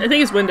wall? I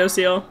think it's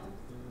windowsill.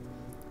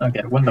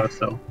 Okay,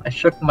 windowsill. I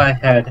shook my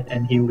head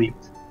and he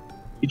leaped.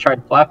 He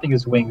tried flapping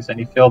his wings and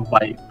he failed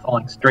by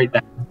falling straight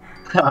down.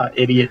 Haha,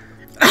 idiot.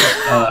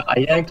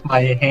 I yanked my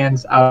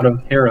hands out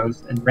of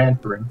Hero's and ran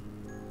for him.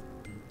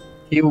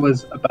 He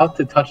was about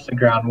to touch the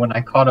ground when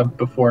I caught him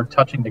before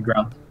touching the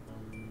ground.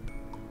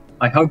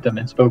 I hugged him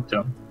and spoke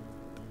to him.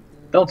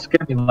 Don't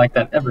scare me like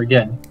that ever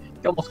again.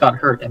 He almost got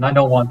hurt and I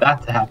don't want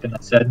that to happen,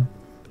 I said.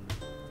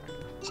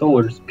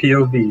 Solar's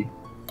POV.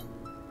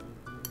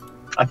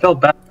 I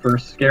felt bad for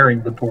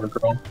scaring the poor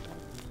girl.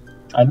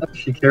 I know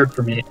she cared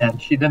for me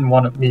and she didn't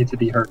want me to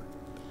be hurt.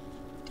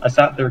 I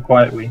sat there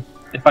quietly.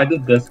 If I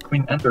did this,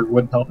 Queen Ender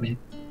wouldn't help me.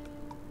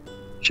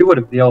 She would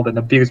have yelled and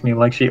abused me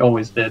like she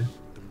always did.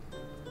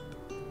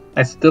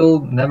 I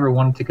still never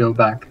wanted to go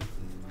back.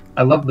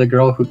 I loved the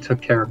girl who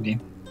took care of me.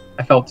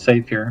 I felt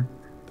safe here.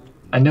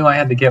 I knew I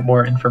had to get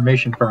more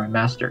information from my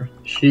master.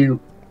 She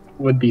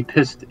would be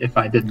pissed if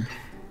I didn't.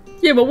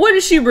 Yeah, but what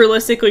is she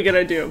realistically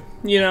gonna do,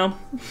 you know?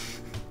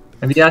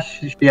 Maybe yeah,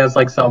 she has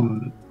like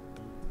some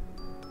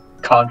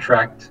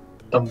contract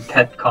some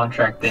pet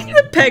contract thing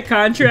and Pet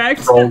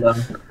contract. troll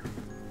them.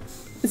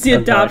 It's the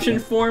adoption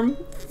form.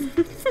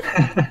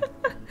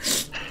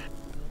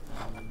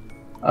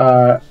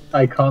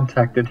 I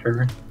contacted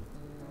her.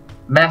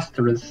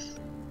 Masteress.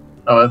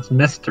 Oh, it's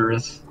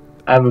Mistress.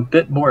 I have a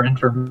bit more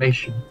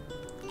information.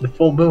 The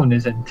full moon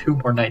is in 2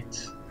 more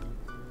nights.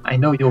 I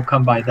know you'll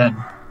come by then.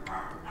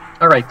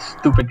 Alright,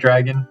 stupid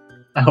dragon.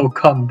 I will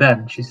come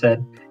then, she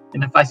said.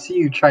 And if I see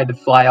you try to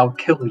fly, I'll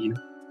kill you.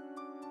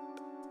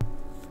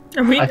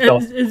 I mean,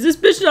 is this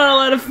bitch not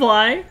allowed to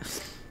fly?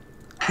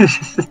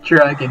 She's a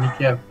dragon, you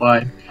can't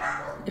fly.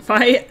 If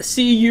I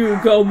see you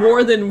go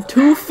more than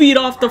 2 feet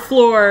off the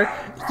floor,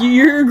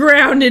 you're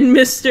grounded,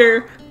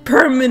 mister.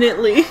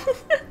 Permanently.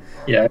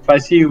 Yeah, if I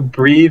see you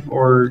breathe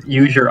or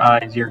use your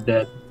eyes, you're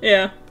dead.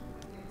 Yeah.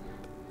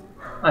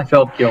 I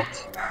felt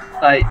guilt.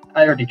 I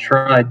already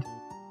tried.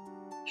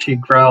 She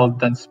growled,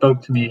 then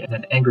spoke to me in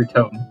an angry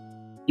tone.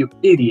 You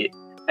idiot.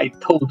 I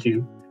told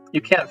you.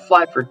 You can't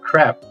fly for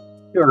crap.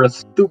 You're a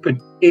stupid,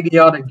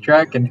 idiotic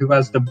dragon who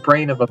has the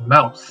brain of a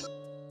mouse.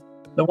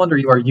 No wonder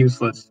you are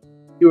useless.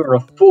 You are a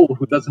fool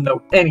who doesn't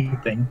know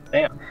anything.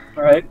 Damn.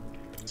 Alright.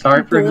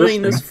 Sorry for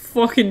bullying existing. this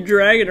fucking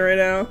dragon right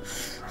now.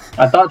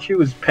 I thought she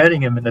was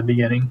petting him in the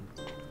beginning.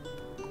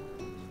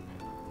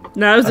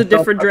 No, that was a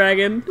different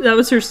dragon. That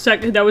was her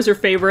second. That was her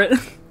favorite.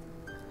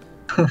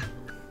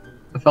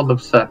 I felt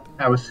upset.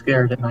 I was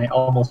scared and I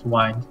almost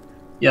whined.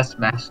 Yes,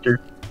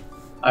 master.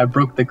 I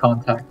broke the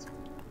contact.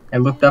 I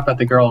looked up at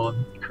the girl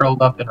and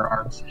curled up in her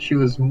arms. She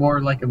was more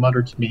like a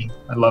mother to me.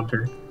 I loved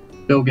her.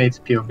 Bill Gates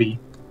POV.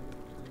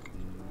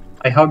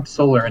 I hugged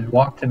Solar and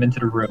walked him into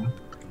the room.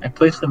 I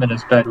placed him in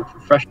his bed with a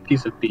fresh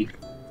piece of beef.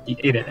 He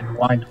ate it and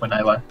whined when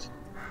I left.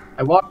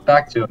 I walked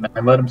back to him and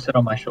I let him sit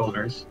on my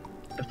shoulders.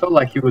 It felt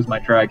like he was my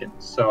dragon,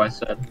 so I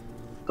said,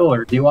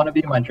 Solar, do you want to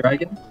be my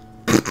dragon?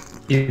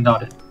 He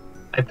nodded.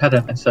 I pet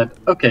him and said,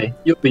 okay,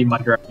 you'll be my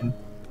dragon.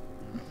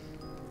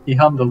 He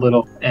hummed a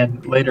little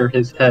and later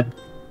his head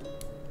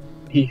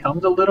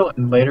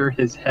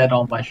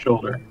on my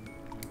shoulder.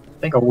 I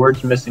think a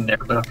word's missing there,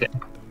 but okay.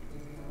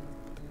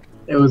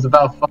 It was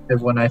about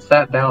 5 when I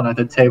sat down at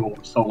the table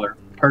with Solar,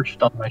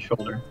 perched on my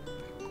shoulder.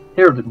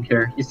 Hero didn't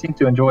care. He seemed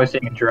to enjoy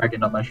seeing a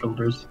dragon on my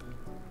shoulders.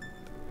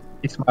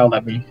 He smiled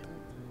at me.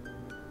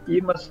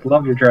 You must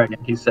love your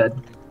dragon, he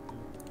said.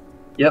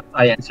 Yep,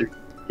 I answered.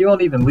 He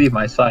won't even leave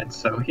my side,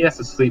 so he has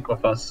to sleep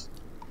with us.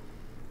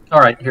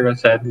 Alright, Hero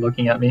said,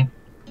 looking at me.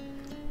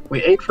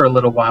 We ate for a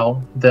little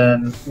while,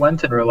 then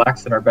went and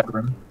relaxed in our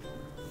bedroom.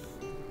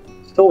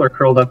 Solar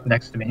curled up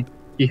next to me.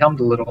 He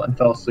hummed a little and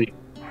fell asleep.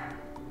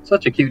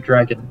 Such a cute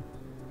dragon.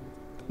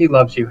 He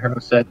loves you, Hero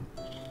said.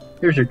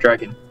 Here's your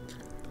dragon.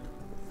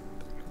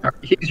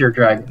 He's your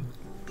dragon.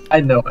 I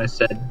know, I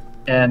said,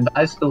 and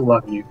I still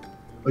love you.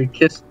 We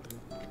kissed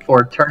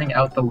for turning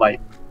out the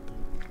light.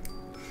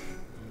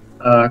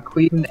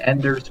 Queen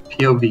Ender's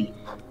POV.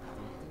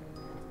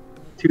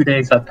 2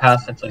 days had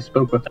passed since I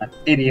spoke with that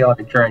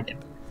idiotic dragon.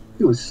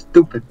 He was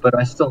stupid, but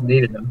I still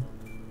needed him.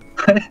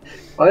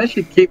 Why does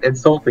she keep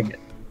insulting it?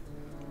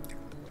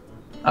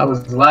 I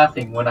was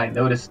laughing when I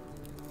noticed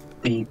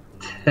the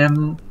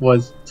Tim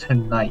was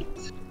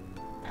tonight.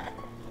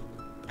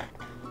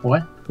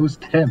 What? Who's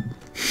Tim?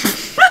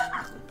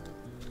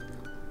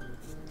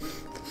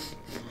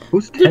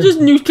 Who's Tim? They're just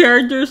new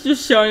characters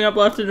just showing up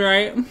left and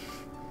right.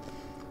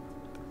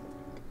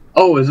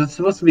 Oh, is it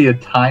supposed to be a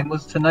time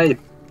was tonight?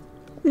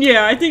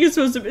 Yeah, I think it's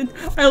supposed to be.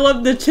 I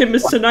love the Tim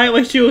is tonight.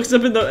 Like she looks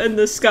up in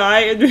the sky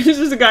and there's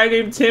just a guy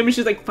named Tim, and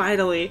she's like,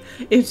 "Finally,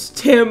 it's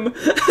Tim."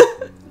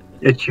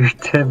 It's your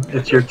Tim.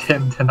 It's your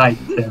Tim tonight,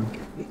 Tim.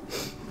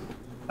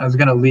 I was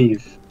gonna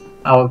leave.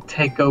 I'll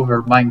take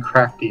over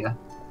Minecraftia.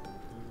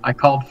 I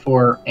called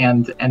for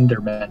and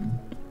Enderman.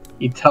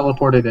 He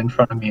teleported in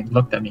front of me and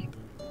looked at me.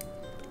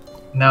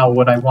 Now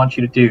what I want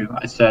you to do,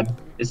 I said,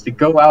 is to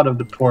go out of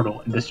the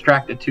portal and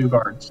distract the 2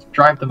 guards.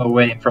 Drive them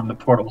away from the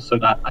portal so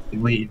that I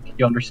can leave.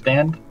 You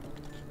understand?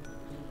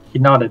 He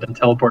nodded and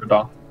teleported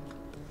off.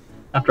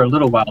 After a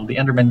little while, the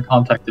Enderman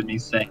contacted me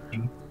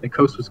saying the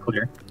coast was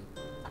clear.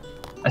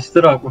 I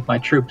stood up with my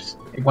troops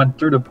and went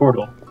through the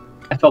portal.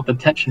 I felt the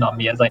tension on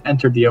me as I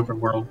entered the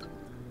overworld.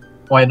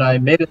 When I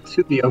made it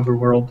to the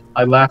overworld,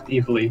 I laughed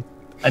evilly.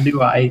 I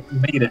knew I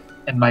made it,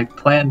 and my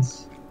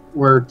plans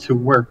were to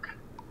work.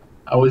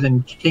 I was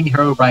in King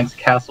Herobrine's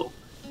castle.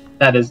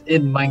 That is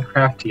in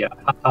Minecraftia.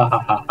 Ha ha ha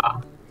ha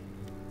ha.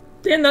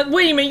 Damn,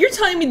 wait a minute, you're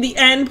telling me the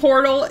end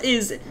portal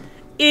is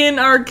in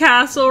our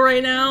castle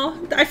right now?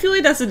 I feel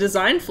like that's a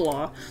design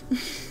flaw.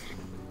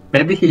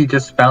 Maybe he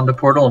just found the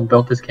portal and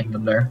built his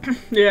kingdom there.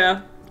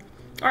 Yeah.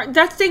 Alright,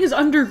 that thing is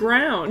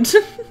underground.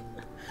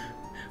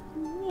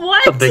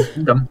 What? It's a big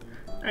kingdom.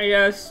 I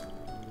guess.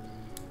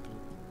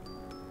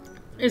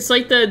 It's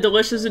like the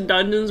Delicious in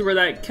Dungeons where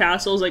that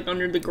castle's like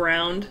under the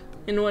ground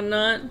and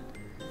whatnot.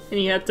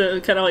 And you have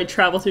to kind of like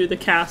travel through the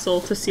castle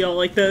to see all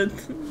like the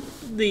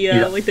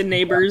like the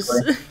neighbors.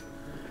 Exactly.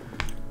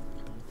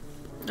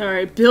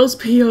 Alright, Bill's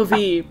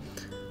POV.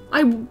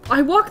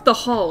 I walked the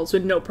halls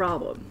with no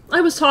problem. I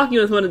was talking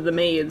with one of the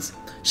maids.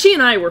 She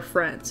and I were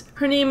friends.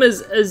 Her name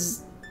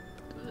is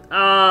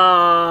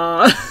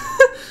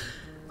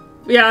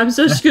Yeah, I'm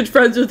such good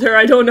friends with her,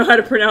 I don't know how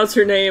to pronounce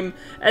her name.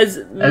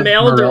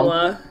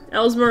 Esmeralda.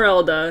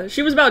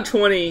 She was about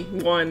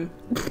 21.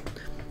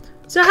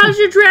 So how's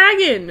your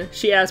dragon?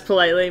 She asked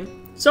politely.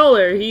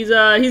 Solar, he's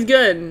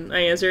good, I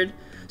answered.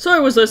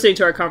 Solar was listening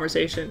to our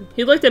conversation.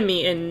 He looked at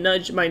me and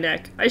nudged my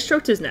neck. I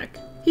stroked his neck.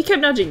 He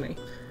kept nudging me.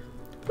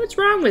 What's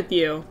wrong with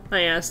you?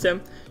 I asked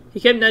him. He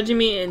kept nudging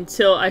me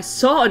until I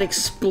saw an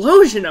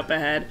explosion up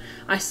ahead.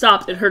 I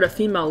stopped and heard a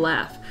female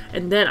laugh,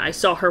 and then I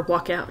saw her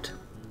walk out.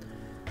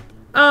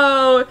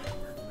 Oh,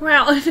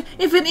 well,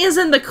 if it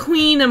isn't the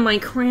Queen of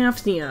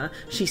Minecraftia,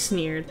 she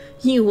sneered,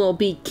 you will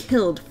be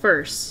killed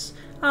first.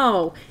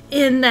 Oh,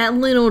 and that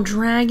little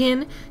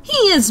dragon? He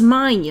is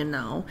mine, you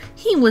know.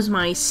 He was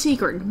my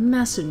secret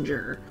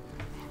messenger.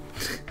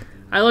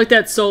 I looked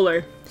at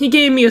Solar. He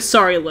gave me a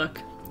sorry look.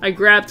 I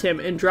grabbed him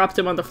and dropped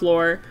him on the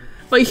floor,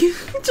 but he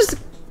just...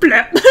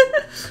 blap.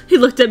 He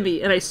looked at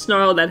me and I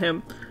snarled at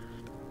him.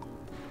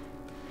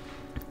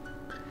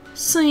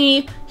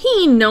 See,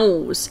 he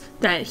knows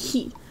that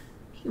he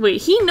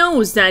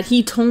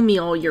told me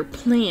all your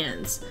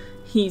plans.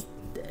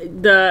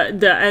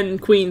 The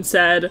End Queen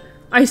said.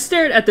 I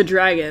stared at the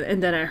dragon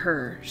and then at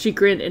her. She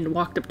grinned and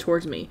walked up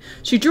towards me.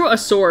 She drew a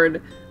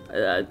sword,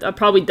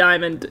 probably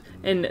diamond,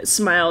 and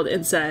smiled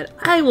and said,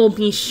 I will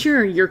be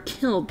sure you're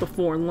killed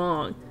before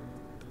long.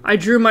 I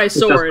drew my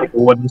sword. Just like a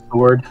wooden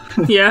sword.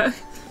 Yeah,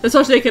 that's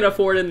all they could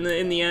afford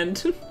in the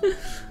end.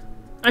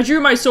 I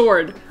drew my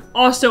sword,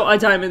 also a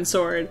diamond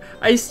sword.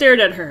 I stared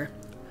at her.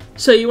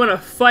 So you want to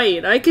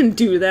fight? I can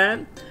do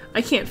that.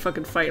 I can't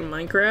fucking fight in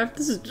Minecraft.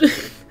 This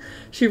is.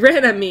 She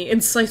ran at me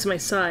and sliced my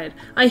side.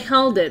 I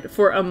held it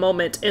for a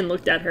moment and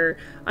looked at her.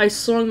 I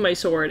swung my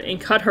sword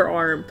and cut her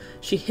arm.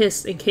 She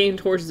hissed and came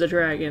towards the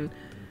dragon.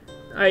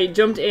 I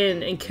jumped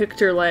in and kicked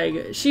her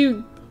leg.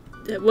 She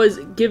was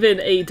given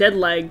a dead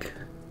leg.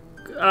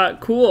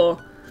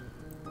 Cool.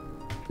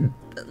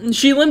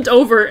 She limped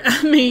over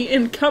at me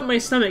and cut my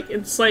stomach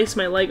and sliced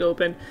my leg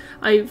open.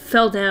 I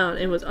fell down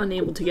and was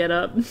unable to get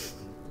up.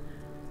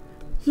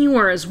 You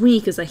are as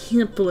weak as a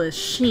helpless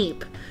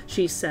sheep,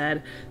 she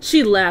said.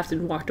 She laughed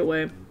and walked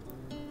away.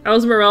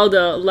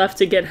 Esmeralda left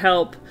to get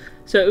help,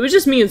 so it was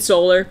just me and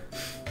Solar.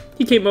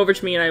 He came over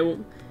to me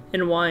and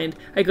whined.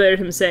 I glared at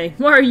him saying,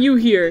 why are you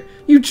here?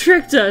 You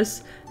tricked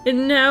us!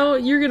 And now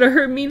you're gonna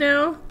hurt me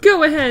now?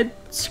 Go ahead!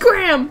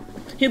 Scram!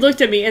 He looked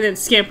at me and then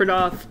scampered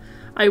off.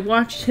 I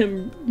watched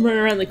him run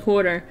around the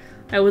corner.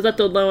 I was left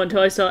alone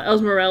until I saw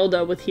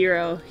Esmeralda with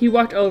Hero. He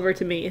walked over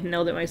to me and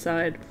knelt at my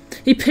side.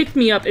 He picked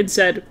me up and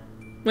said,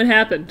 what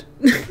happened?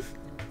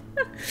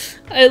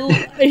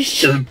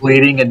 Just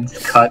bleeding and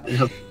cut.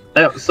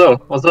 So,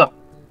 what's up?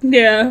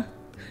 Yeah.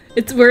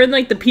 We're in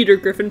like the Peter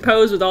Griffin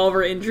pose with all of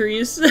our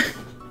injuries.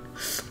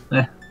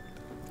 Eh.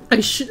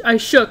 I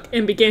shook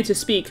and began to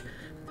speak.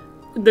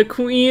 The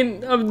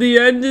Queen of the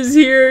End is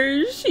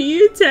here.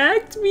 She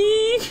attacked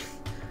me.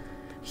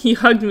 He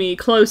hugged me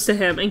close to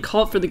him and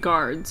called for the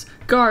guards.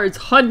 Guards,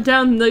 hunt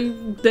down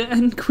the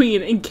End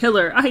Queen and kill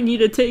her. I need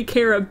to take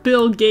care of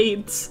Bill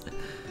Gates.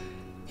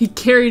 He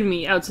carried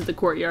me out to the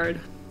courtyard.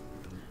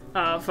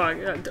 Fuck.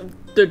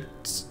 The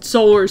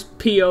Solar's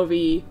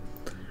POV.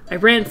 I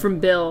ran from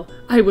Bill.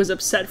 I was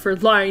upset for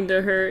lying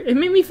to her. It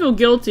made me feel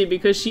guilty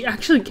because she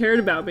actually cared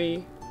about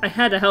me. I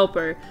had to help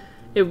her.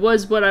 It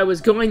was what I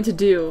was going to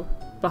do.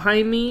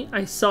 Behind me,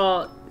 I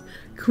saw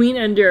Queen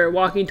Ender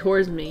walking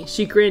towards me.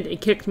 She grinned and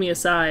kicked me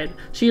aside.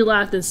 She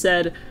laughed and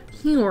said,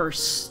 you are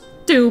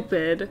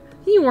stupid.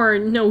 You are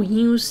no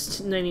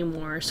use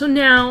anymore. So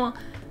now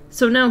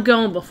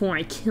go before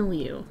I kill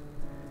you.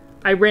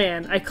 I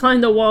ran. I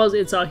climbed the walls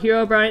and saw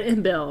Herobrine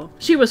and Bill.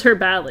 She was hurt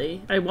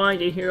badly. I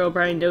whined and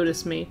Herobrine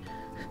noticed me.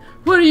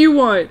 What do you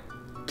want?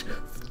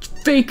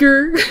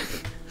 Faker?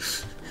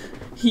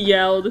 He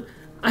yelled.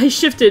 I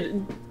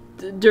shifted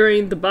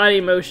during the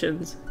body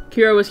motions.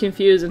 Kira was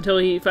confused until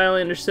he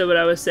finally understood what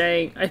I was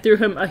saying. I threw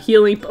him a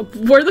healing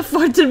Where the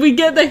fuck did we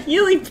get the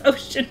healing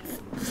potion?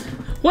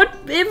 What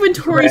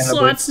inventory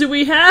slots do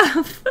we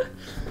have?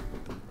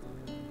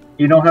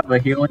 You don't have a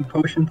healing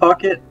potion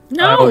pocket?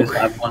 No! I always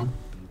have one.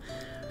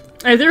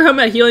 I threw him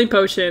a healing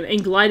potion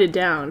and glided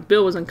down.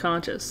 Bill was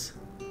unconscious.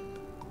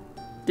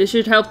 This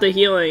should help the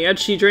healing. As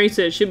she drinks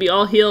it, she'll be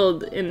all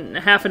healed in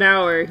half an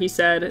hour, he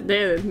said.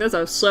 Damn, that's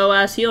a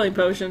slow-ass healing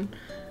potion.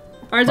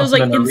 Aren't those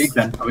like... a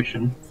regen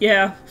potion.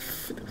 Yeah.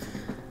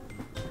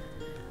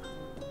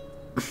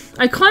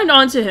 I climbed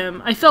onto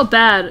him. I felt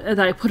bad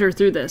that I put her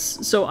through this,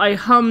 so I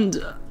hummed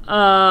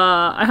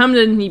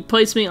and he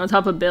placed me on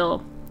top of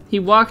Bill. He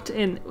walked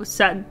and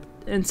sat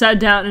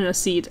down in a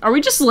seat. Are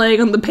we just laying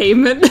on the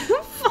pavement?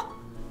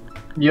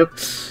 Yep.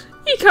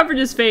 He covered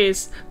his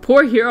face.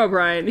 Poor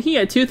Herobrine. He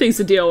had two things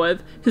to deal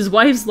with. His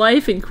wife's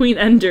life and Queen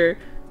Ender.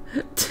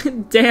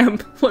 Damn,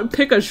 what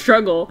pick a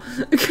struggle.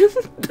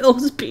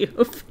 Bill's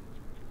POV.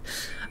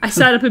 I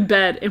sat up in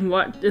bed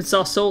and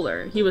saw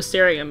Solar. He was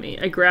staring at me.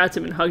 I grabbed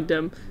him and hugged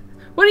him.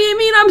 What do you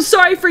mean I'm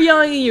sorry for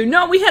yelling at you?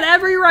 No, we had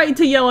every right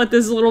to yell at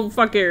this little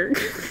fucker.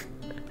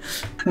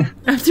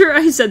 After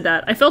I said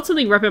that, I felt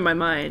something rip in my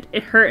mind.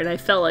 It hurt and I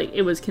felt like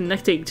it was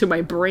connecting to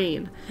my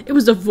brain. It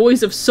was the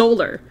voice of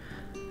Solar.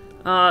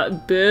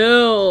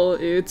 Bill,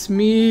 it's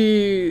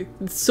me.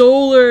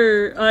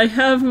 Solar, I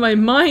have my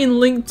mind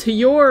linked to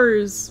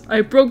yours.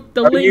 I broke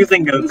the link. I'm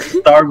using a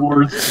Star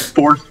Wars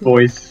Force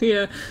voice.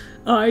 Yeah.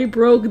 I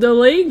broke the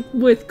link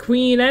with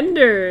Queen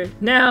Ender.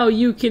 Now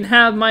you can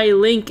have my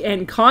link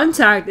and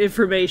contact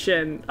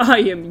information. I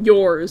am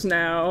yours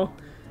now.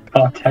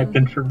 Contact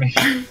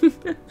information.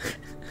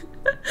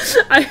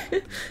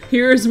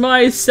 Here's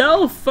my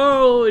cell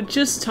phone.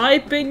 Just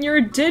type in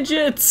your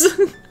digits.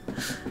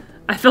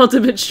 I felt a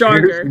bit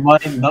stronger. Here's my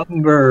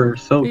number,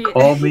 so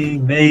call me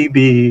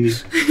maybe.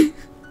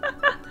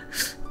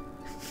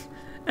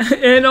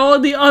 And all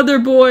the other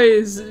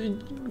boys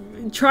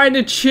trying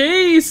to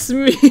chase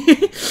me.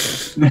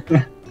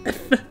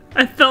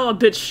 I felt a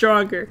bit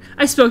stronger.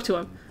 I spoke to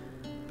him.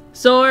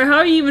 So, how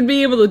are you even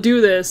being able to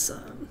do this?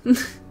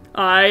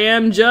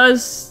 I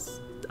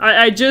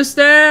just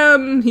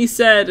am, he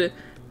said.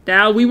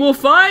 Now we will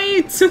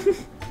fight!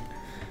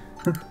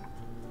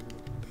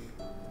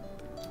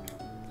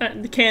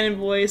 The canon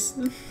voice.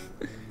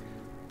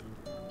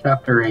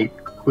 Chapter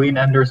 8, Queen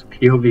Ender's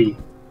POV.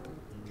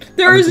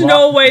 There is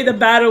no way the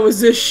battle was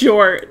this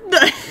short.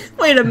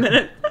 Wait a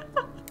minute.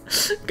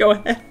 Go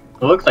ahead.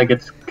 It looks like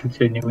it's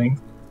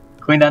continuing.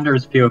 Queen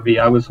Ender's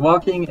POV. I was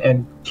walking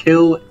and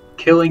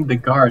killing the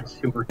guards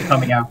who were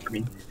coming after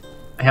me.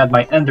 I had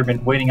my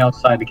Enderman waiting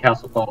outside the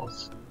castle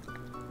walls.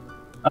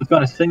 I was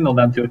going to signal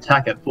them to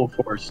attack at full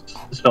force.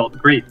 This felt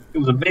great. It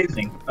was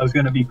amazing. I was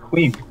going to be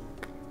queen.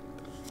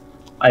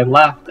 I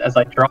laughed as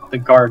I dropped the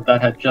guard that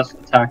had just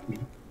attacked me.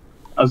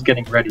 I was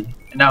getting ready,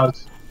 and I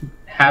was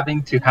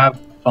having to have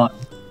fun.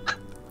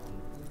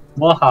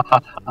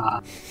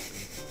 Wahahaha.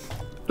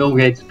 Bill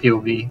Gates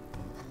POV.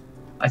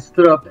 I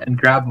stood up and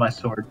grabbed my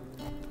sword.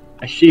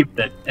 I sheathed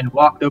it and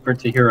walked over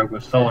to Hero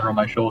with Solar on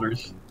my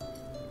shoulders.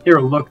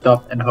 Hero looked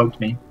up and hugged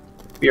me.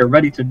 We are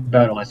ready to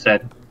battle, I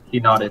said.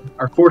 He nodded.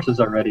 Our forces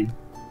are ready.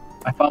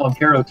 I followed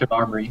Hero to the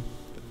armory.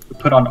 We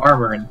put on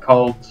armor and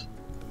called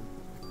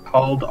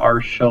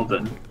our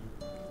Sheldon.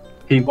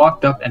 He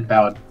walked up and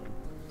bowed.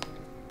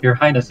 Your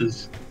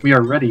Highnesses, we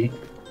are ready.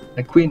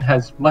 The Queen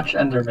has much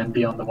Enderman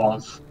beyond the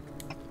walls.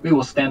 We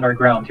will stand our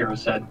ground, Hero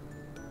said.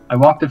 I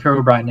walked with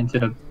Herobrine into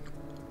the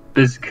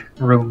bisque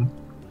room.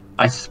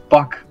 I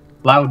spoke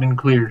loud and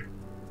clear.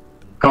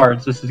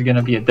 Guards, this is going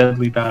to be a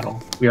deadly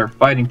battle. We are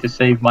fighting to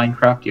save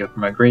Minecraftia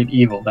from a great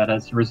evil that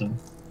has risen.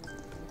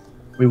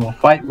 We will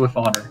fight with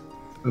honor.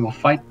 We will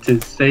fight to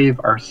save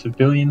our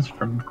civilians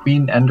from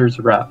Queen Ender's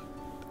wrath.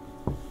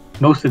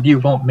 Most of you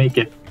won't make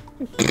it,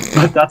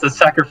 but that's a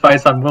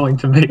sacrifice I'm willing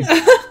to make.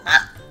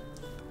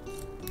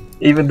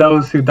 Even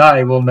those who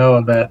die will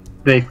know that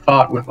they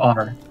fought with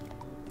honor.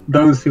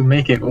 Those who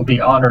make it will be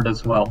honored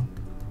as well.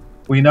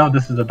 We know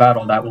this is a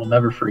battle that we'll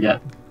never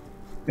forget.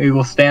 We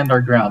will stand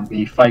our ground,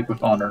 we fight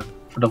with honor.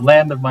 For the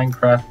land of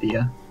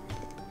Minecraftia.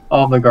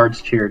 All the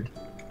guards cheered.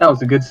 That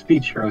was a good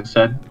speech, Hero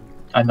said.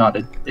 I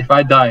nodded. If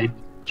I die,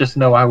 just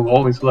know I will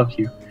always love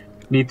you.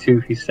 Me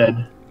too, he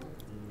said.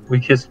 We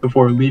kissed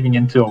before leaving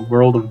into a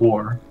world of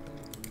war.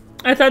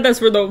 I thought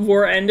that's where the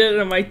war ended,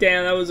 and I'm like,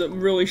 damn, that was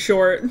really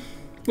short.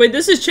 Wait,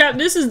 this is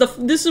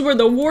where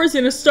the war's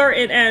gonna start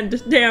and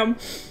end. Damn.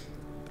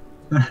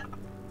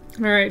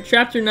 Alright,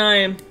 chapter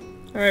 9.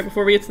 Alright,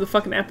 before we get to the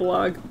fucking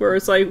epilogue, where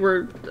it's like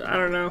we're, I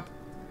don't know,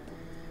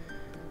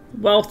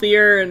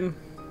 wealthier and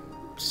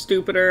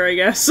stupider, I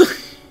guess.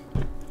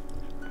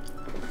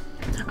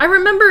 I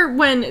remember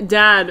when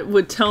Dad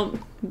would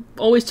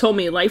always told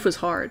me life was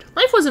hard.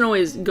 Life wasn't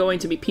always going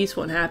to be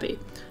peaceful and happy.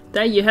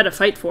 That you had to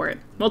fight for it.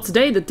 Well,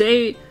 today, the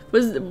day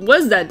was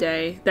that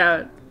day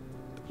that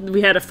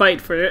we had to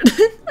fight for it.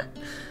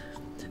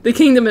 The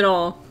kingdom and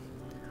all.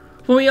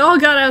 When we all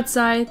got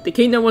outside, the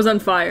kingdom was on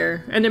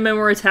fire. Endermen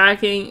were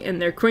attacking,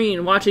 and their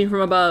queen watching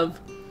from above.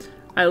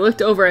 I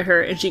looked over at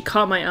her, and she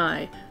caught my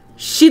eye.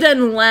 She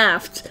then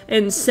laughed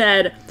and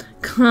said,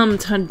 "Come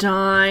to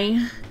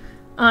die."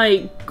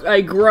 I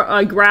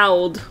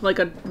growled like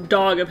a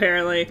dog,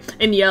 apparently,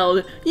 and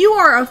yelled, "You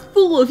are a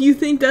fool if you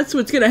think that's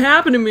what's gonna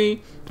happen to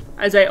me,"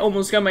 as I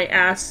almost got my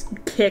ass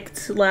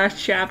kicked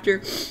last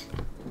chapter.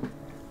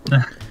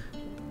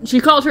 She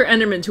called her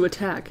Enderman to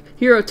attack.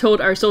 Hero told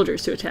our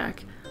soldiers to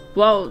attack.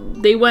 While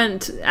they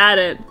went at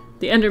it,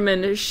 the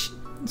Enderman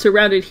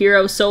surrounded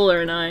Hero, Solar,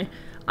 and I.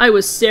 I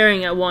was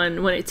staring at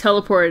one when it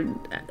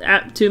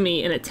teleported to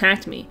me and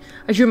attacked me.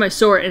 I drew my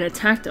sword and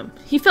attacked him.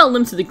 He fell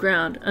limp to the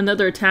ground.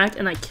 Another attacked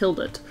and I killed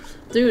it.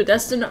 Dude,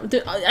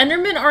 the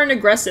Endermen aren't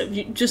aggressive.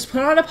 You just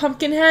put on a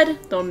pumpkin head,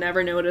 they'll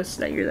never notice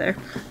that you're there.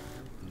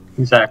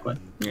 Exactly.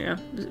 Yeah.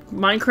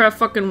 Minecraft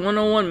fucking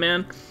 101,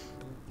 man.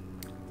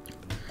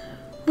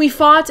 We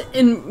fought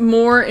and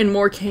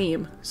more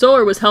came.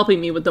 Solar was helping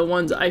me with the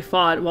ones I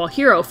fought, while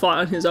Hero fought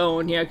on his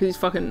own. Yeah, because he's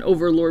fucking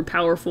overlord,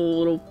 powerful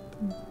little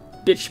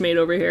bitch made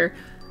over here.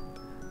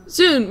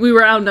 Soon, we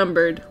were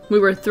outnumbered. We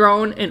were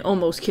thrown and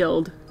almost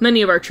killed.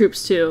 Many of our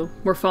troops, too,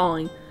 were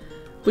falling.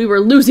 We were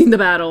losing the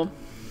battle.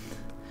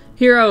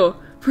 Hero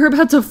We're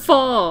about to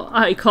fall,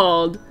 I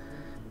called.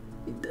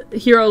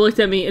 Hero looked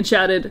at me and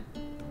shouted,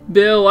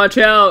 Bill, watch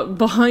out,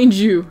 behind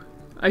you.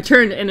 I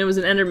turned and it was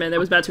an Enderman that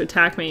was about to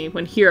attack me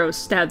when Hero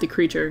stabbed the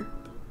creature.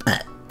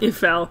 It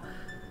fell.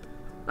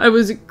 I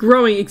was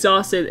growing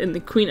exhausted and the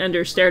Queen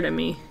Ender stared at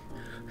me.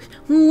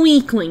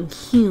 Weakling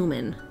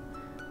human.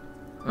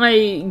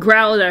 I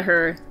growled at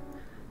her.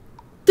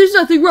 There's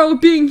nothing wrong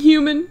with being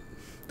human.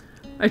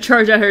 I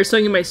charged at her,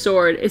 swinging my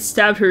sword. It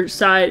stabbed her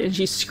side and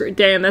she screamed.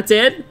 Damn, that's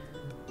it?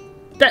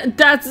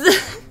 That's...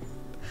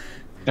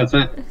 That's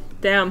it.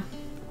 Damn.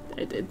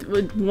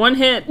 One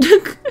hit.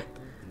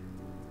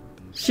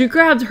 She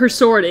grabbed her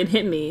sword and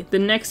hit me. The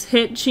next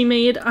hit she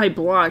made, I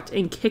blocked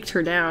and kicked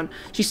her down.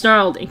 She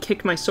snarled and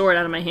kicked my sword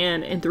out of my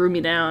hand and threw me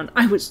down.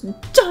 I was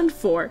done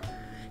for.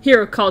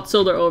 Hero called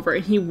Solar over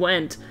and he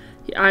went.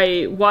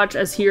 I watched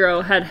as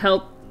Hero had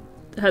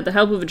the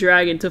help of a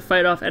dragon to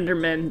fight off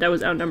Enderman that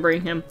was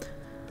outnumbering him.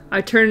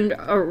 I turned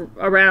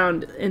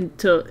around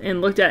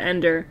and looked at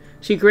Ender.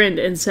 She grinned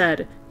and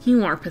said,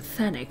 You are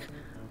pathetic.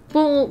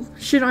 What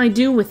should I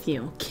do with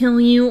you? Kill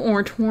you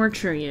or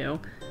torture you?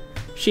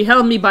 She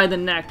held me by the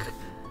neck,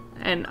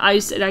 and I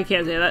said, I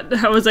can't say that.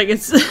 I was like,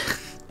 it's...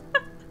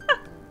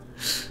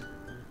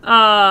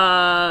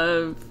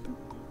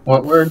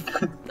 What word?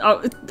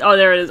 oh,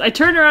 there it is. I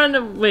turned around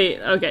to... Wait,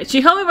 okay.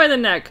 She held me by the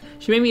neck.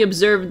 She made me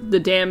observe the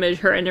damage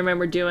her Endermen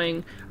were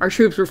doing. Our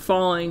troops were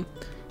falling.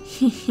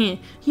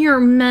 Your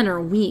men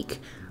are weak.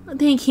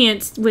 They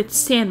can't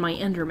withstand my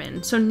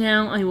Enderman, so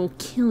now I will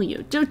kill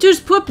you.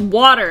 Just put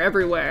water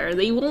everywhere.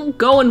 They won't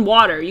go in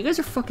water. You guys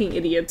are fucking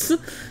idiots.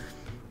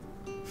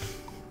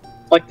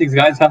 Like these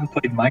guys haven't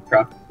played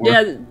Minecraft before.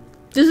 Yeah,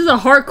 this is a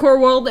hardcore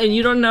world and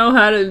you don't know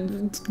how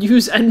to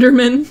use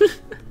Enderman.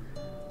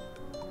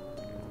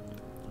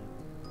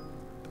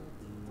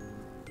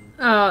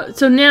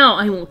 So now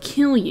I will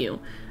kill you.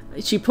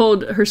 She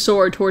pulled her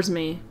sword towards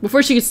me.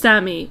 Before she could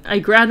stab me, I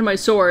grabbed my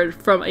sword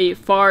from a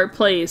far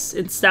place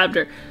and stabbed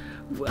her.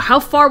 How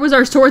far was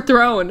our sword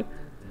thrown?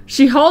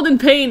 She hauled in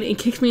pain and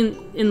kicked me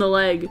in the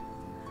leg.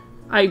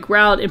 I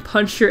growled and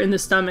punched her in the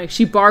stomach.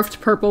 She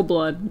barfed purple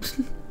blood.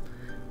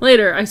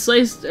 Later, I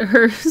sliced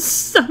her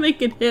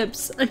stomach and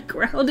hips. I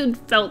growled and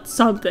felt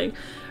something.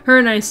 Her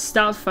and I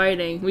stopped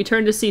fighting. We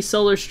turned to see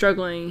Solar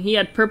struggling. He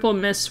had purple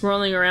mist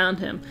swirling around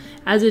him.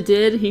 As it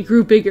did, he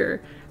grew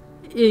bigger.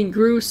 It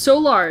grew so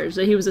large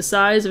that he was the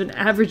size of an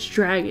average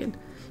dragon.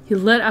 He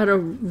let out a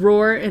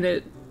roar and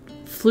it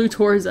flew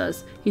towards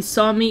us. He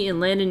saw me and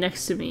landed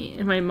next to me.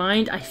 In my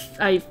mind,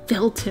 I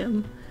felt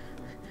him.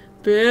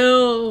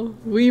 Bill,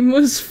 we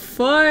must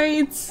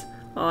fight.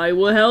 I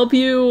will help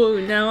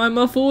you. Now I'm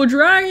a full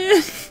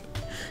dragon.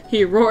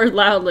 He roared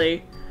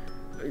loudly.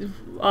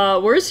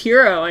 Where's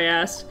Hero? I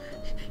asked.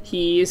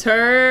 He's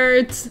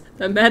hurt.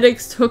 The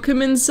medics took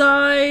him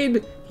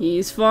inside.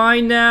 He's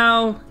fine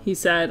now, he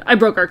said. I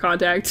broke our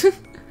contact.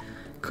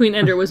 Queen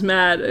Ender was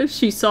mad.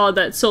 She saw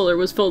that Solar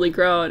was fully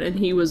grown and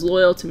he was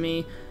loyal to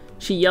me.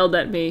 She yelled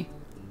at me.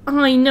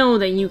 I know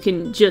that you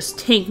can just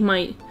take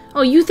my...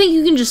 Oh, you think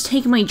you can just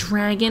take my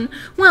dragon?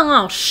 Well,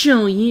 I'll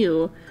show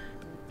you.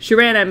 She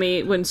ran at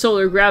me when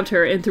Solar grabbed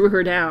her and threw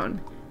her down.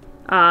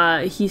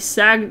 He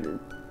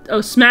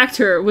smacked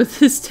her with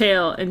his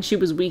tail and she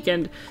was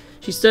weakened.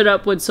 She stood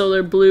up when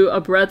Solar blew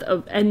a breath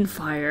of end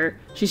fire.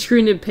 She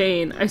screamed in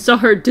pain. I saw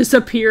her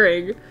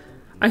disappearing.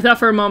 I thought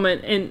for a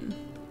moment and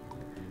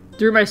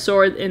threw my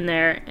sword in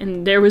there,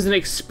 and there was an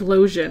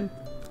explosion.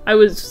 I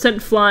was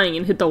sent flying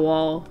and hit the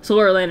wall.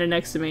 Solar landed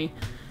next to me.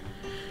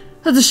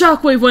 As the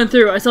shockwave went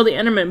through, I saw the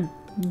Enderman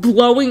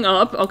blowing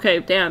up. Okay,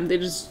 damn, they're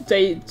just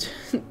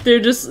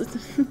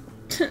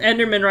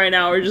Endermen right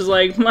now are just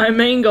like, my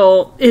main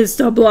goal is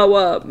to blow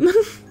up.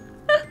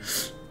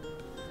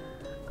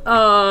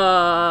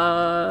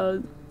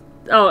 Oh,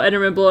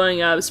 Enderman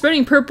blowing up,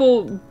 spreading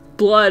purple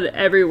blood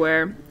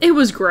everywhere. It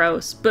was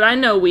gross, but I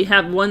know we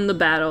have won the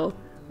battle.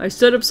 I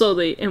stood up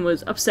slowly and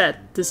was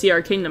upset to see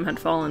our kingdom had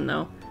fallen,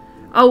 though.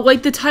 Oh,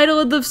 like the title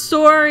of the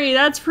story!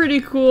 That's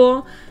pretty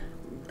cool.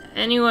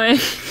 Anyway.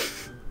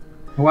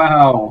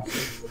 Wow.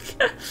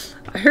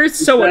 I heard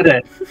someone...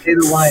 Said it. Say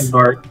the line,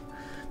 Bart.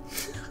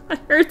 I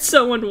heard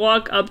someone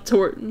walk up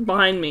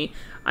behind me.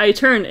 I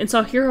turned and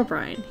saw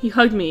Herobrine. He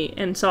hugged me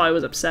and saw I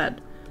was upset.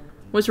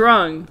 What's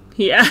wrong?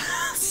 He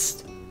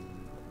asked.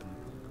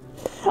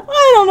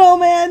 I don't know,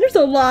 man. There's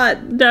a lot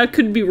that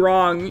could be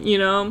wrong, you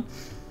know?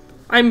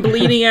 I'm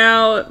bleeding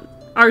out.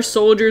 Our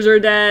soldiers are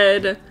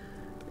dead.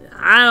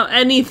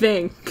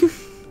 Anything.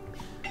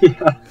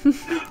 Yeah.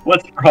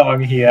 What's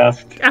wrong, he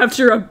asked.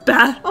 After a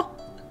battle?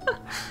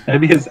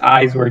 Maybe his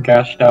eyes were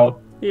gashed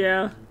out.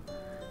 Yeah.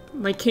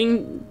 The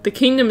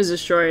kingdom is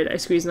destroyed. I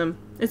squeezed them.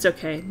 It's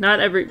okay. Not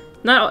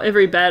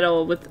every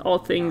battle with all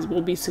things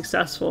will be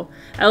successful.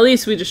 At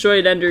least we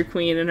destroyed Ender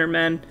Queen and her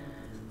men.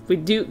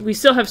 We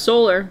still have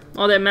Solar.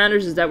 All that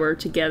matters is that we're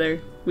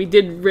together. We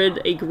did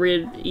rid a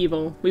grid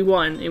evil. We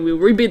won, and we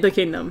rebuilt the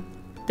kingdom.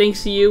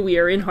 Thanks to you, we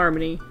are in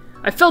harmony.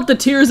 I felt the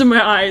tears in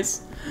my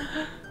eyes.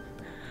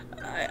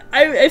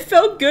 It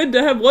felt good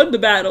to have won the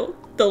battle.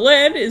 The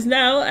land is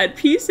now at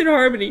peace and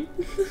harmony.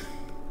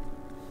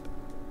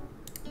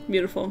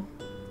 Beautiful.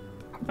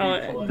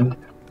 Oh,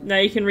 now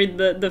you can read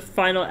the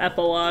final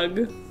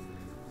epilogue.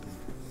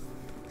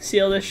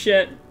 Seal this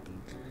shit.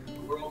 The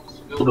world was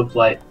filled with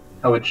light.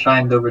 How it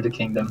shined over the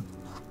kingdom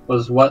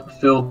was what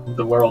filled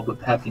the world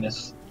with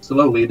happiness.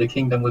 Slowly, the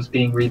kingdom was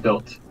being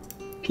rebuilt.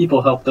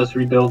 People helped us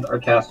rebuild our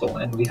castle,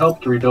 and we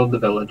helped rebuild the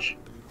village.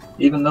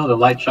 Even though the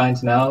light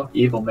shines now,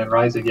 evil may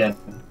rise again.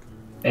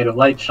 May the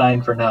light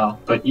shine for now,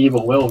 but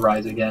evil will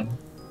rise again.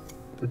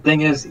 The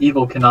thing is,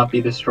 evil cannot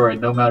be destroyed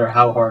no matter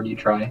how hard you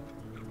try.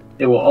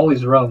 It will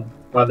always roam,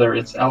 whether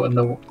it's out in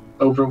the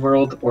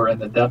overworld or in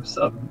the depths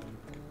of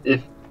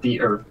the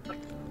earth.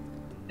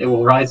 It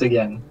will rise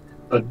again,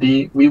 but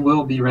we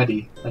will be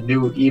ready. A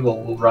new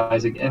evil will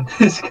rise again.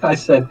 This guy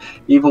said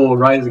evil will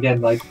rise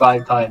again like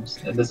 5 times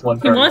in this one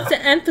paragraph. He wants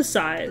to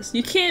emphasize.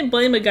 You can't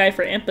blame a guy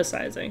for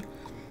emphasizing.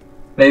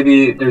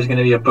 Maybe there's going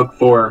to be a book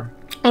 4.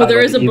 Oh, there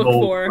is a book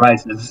 4.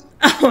 Rises.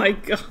 Oh my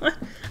god.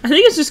 I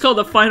think it's just called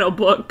the final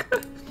book.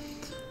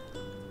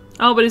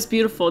 Oh, but it's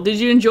beautiful. Did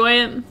you enjoy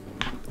it?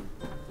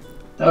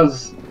 That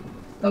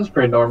was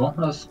pretty normal.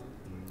 That was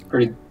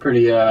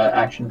pretty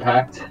action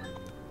packed.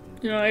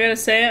 You know, I gotta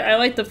say it. I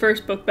like the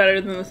first book better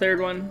than the third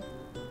one.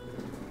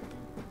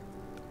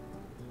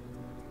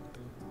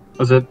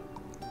 Was it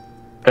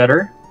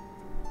better?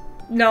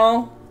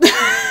 No.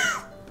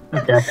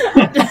 Okay.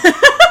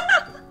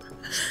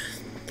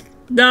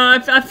 No,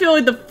 I feel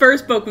like the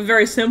first book was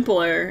very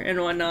simpler and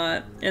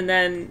whatnot, and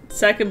then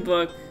second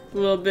book a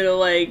little bit of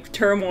like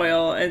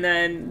turmoil, and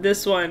then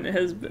this one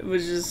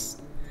was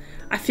just.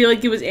 I feel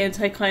like it was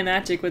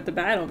anticlimactic with the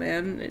battle,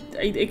 man.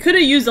 It could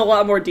have used a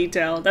lot more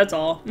detail. That's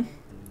all.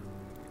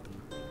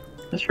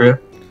 That's true.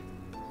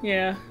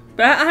 Yeah,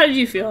 but how did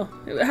you feel?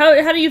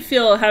 How do you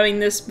feel having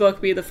this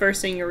book be the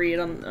first thing you read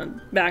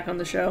back on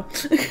the show?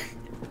 It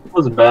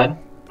wasn't bad.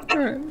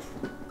 Alright.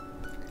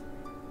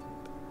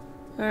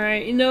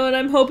 Alright, you know what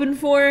I'm hoping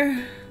for?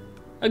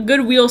 A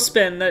good wheel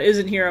spin that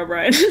isn't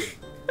Herobrine.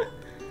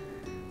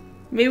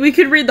 Maybe we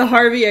could read the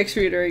Harvey X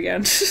Reader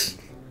again.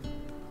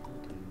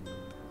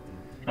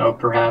 Oh,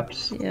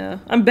 perhaps. Yeah,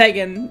 I'm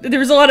begging. There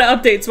was a lot of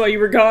updates while you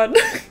were gone.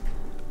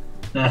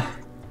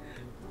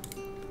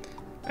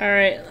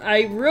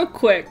 Alright, real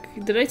quick,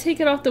 did I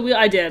take it off the wheel?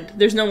 I did.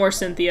 There's no more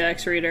Cynthia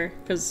X Reader,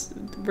 because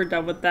we're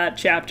done with that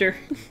chapter.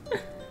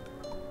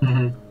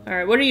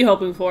 Alright, what are you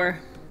hoping for?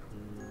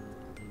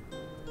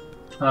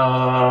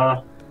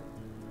 I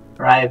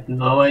have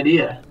no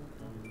idea.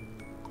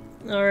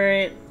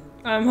 Alright,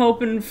 I'm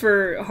hoping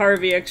for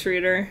Harvey X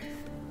Reader.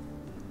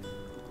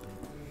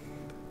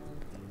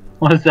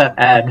 What does that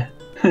add?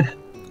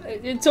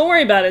 Don't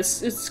worry about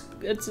it.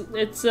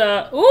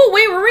 Oh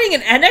wait, we're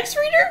reading an NX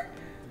Reader?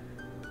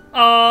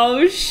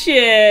 Oh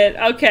shit,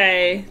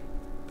 okay.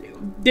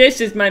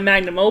 This is my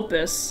magnum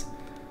opus.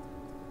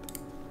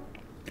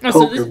 Oh,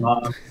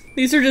 so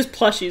these are just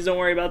plushies, don't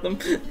worry about them.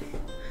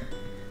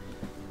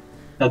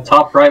 The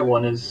top right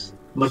one is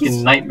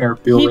looking nightmare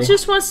fueling. He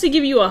just wants to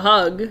give you a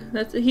hug.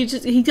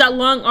 He got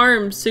long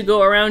arms to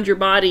go around your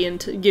body and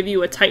to give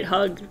you a tight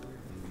hug.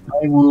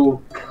 I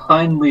will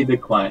kindly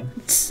decline.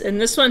 And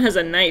this one has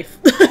a knife.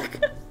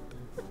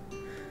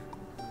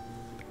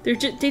 They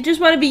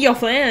just want to be your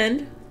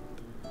friend.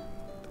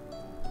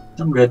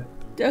 I'm good.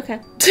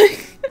 Okay.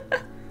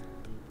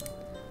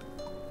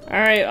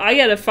 Alright, I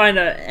gotta find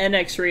a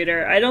NX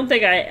Reader. I don't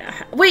think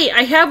wait,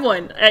 I have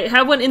one! I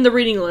have one in the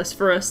reading list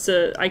for us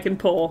I can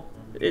pull.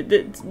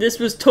 This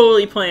was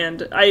totally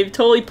planned. I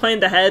totally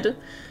planned ahead.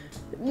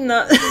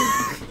 Not...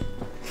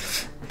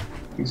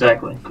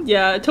 Exactly.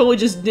 Yeah, I totally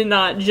just did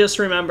not just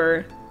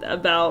remember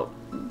about,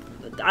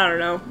 I don't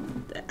know,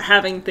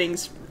 having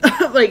things,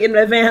 like, in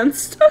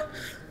advance.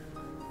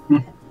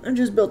 I'm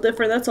just built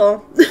different, that's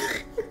all.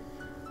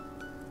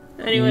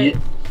 Anyway,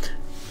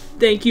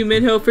 thank you,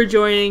 Minho, for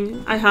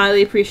joining. I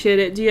highly appreciate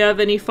it. Do you have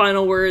any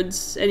final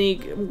words, any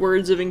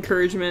words of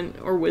encouragement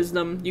or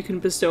wisdom you can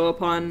bestow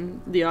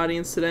upon the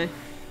audience today?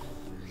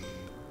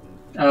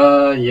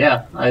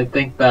 Yeah, I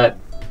think that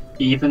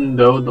even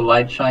though the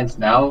light shines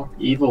now,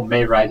 evil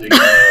may rise again.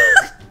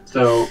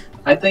 So,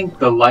 I think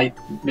the light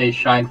may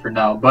shine for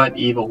now, but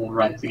evil will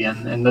rise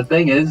again. And the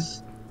thing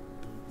is,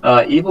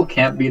 evil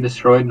can't be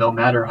destroyed no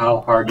matter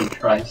how hard you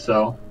try,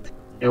 so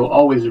it will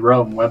always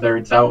roam, whether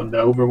it's out in the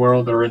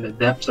overworld or in the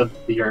depths of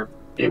the earth.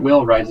 It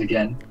will rise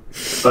again.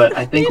 But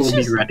I think we'll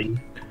be ready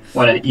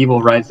when an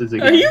evil rises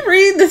again. Are you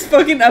reading this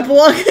fucking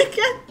epilogue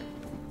again?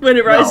 When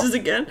it rises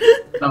again?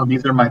 No,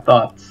 these are my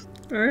thoughts.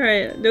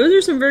 Alright, those are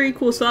some very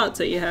cool thoughts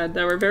that you had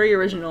that were very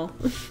original.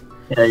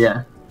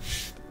 Yeah.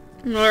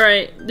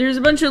 Alright, there's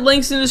a bunch of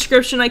links in the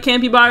description I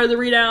can't be bothered to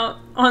read out.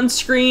 On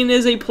screen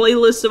is a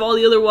playlist of all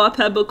the other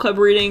Wattpad book club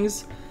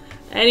readings.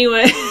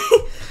 Anyway,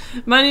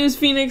 my name is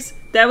Phoenix,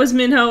 that was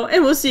Minho,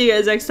 and we'll see you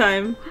guys next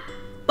time.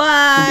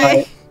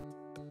 Bye! Bye.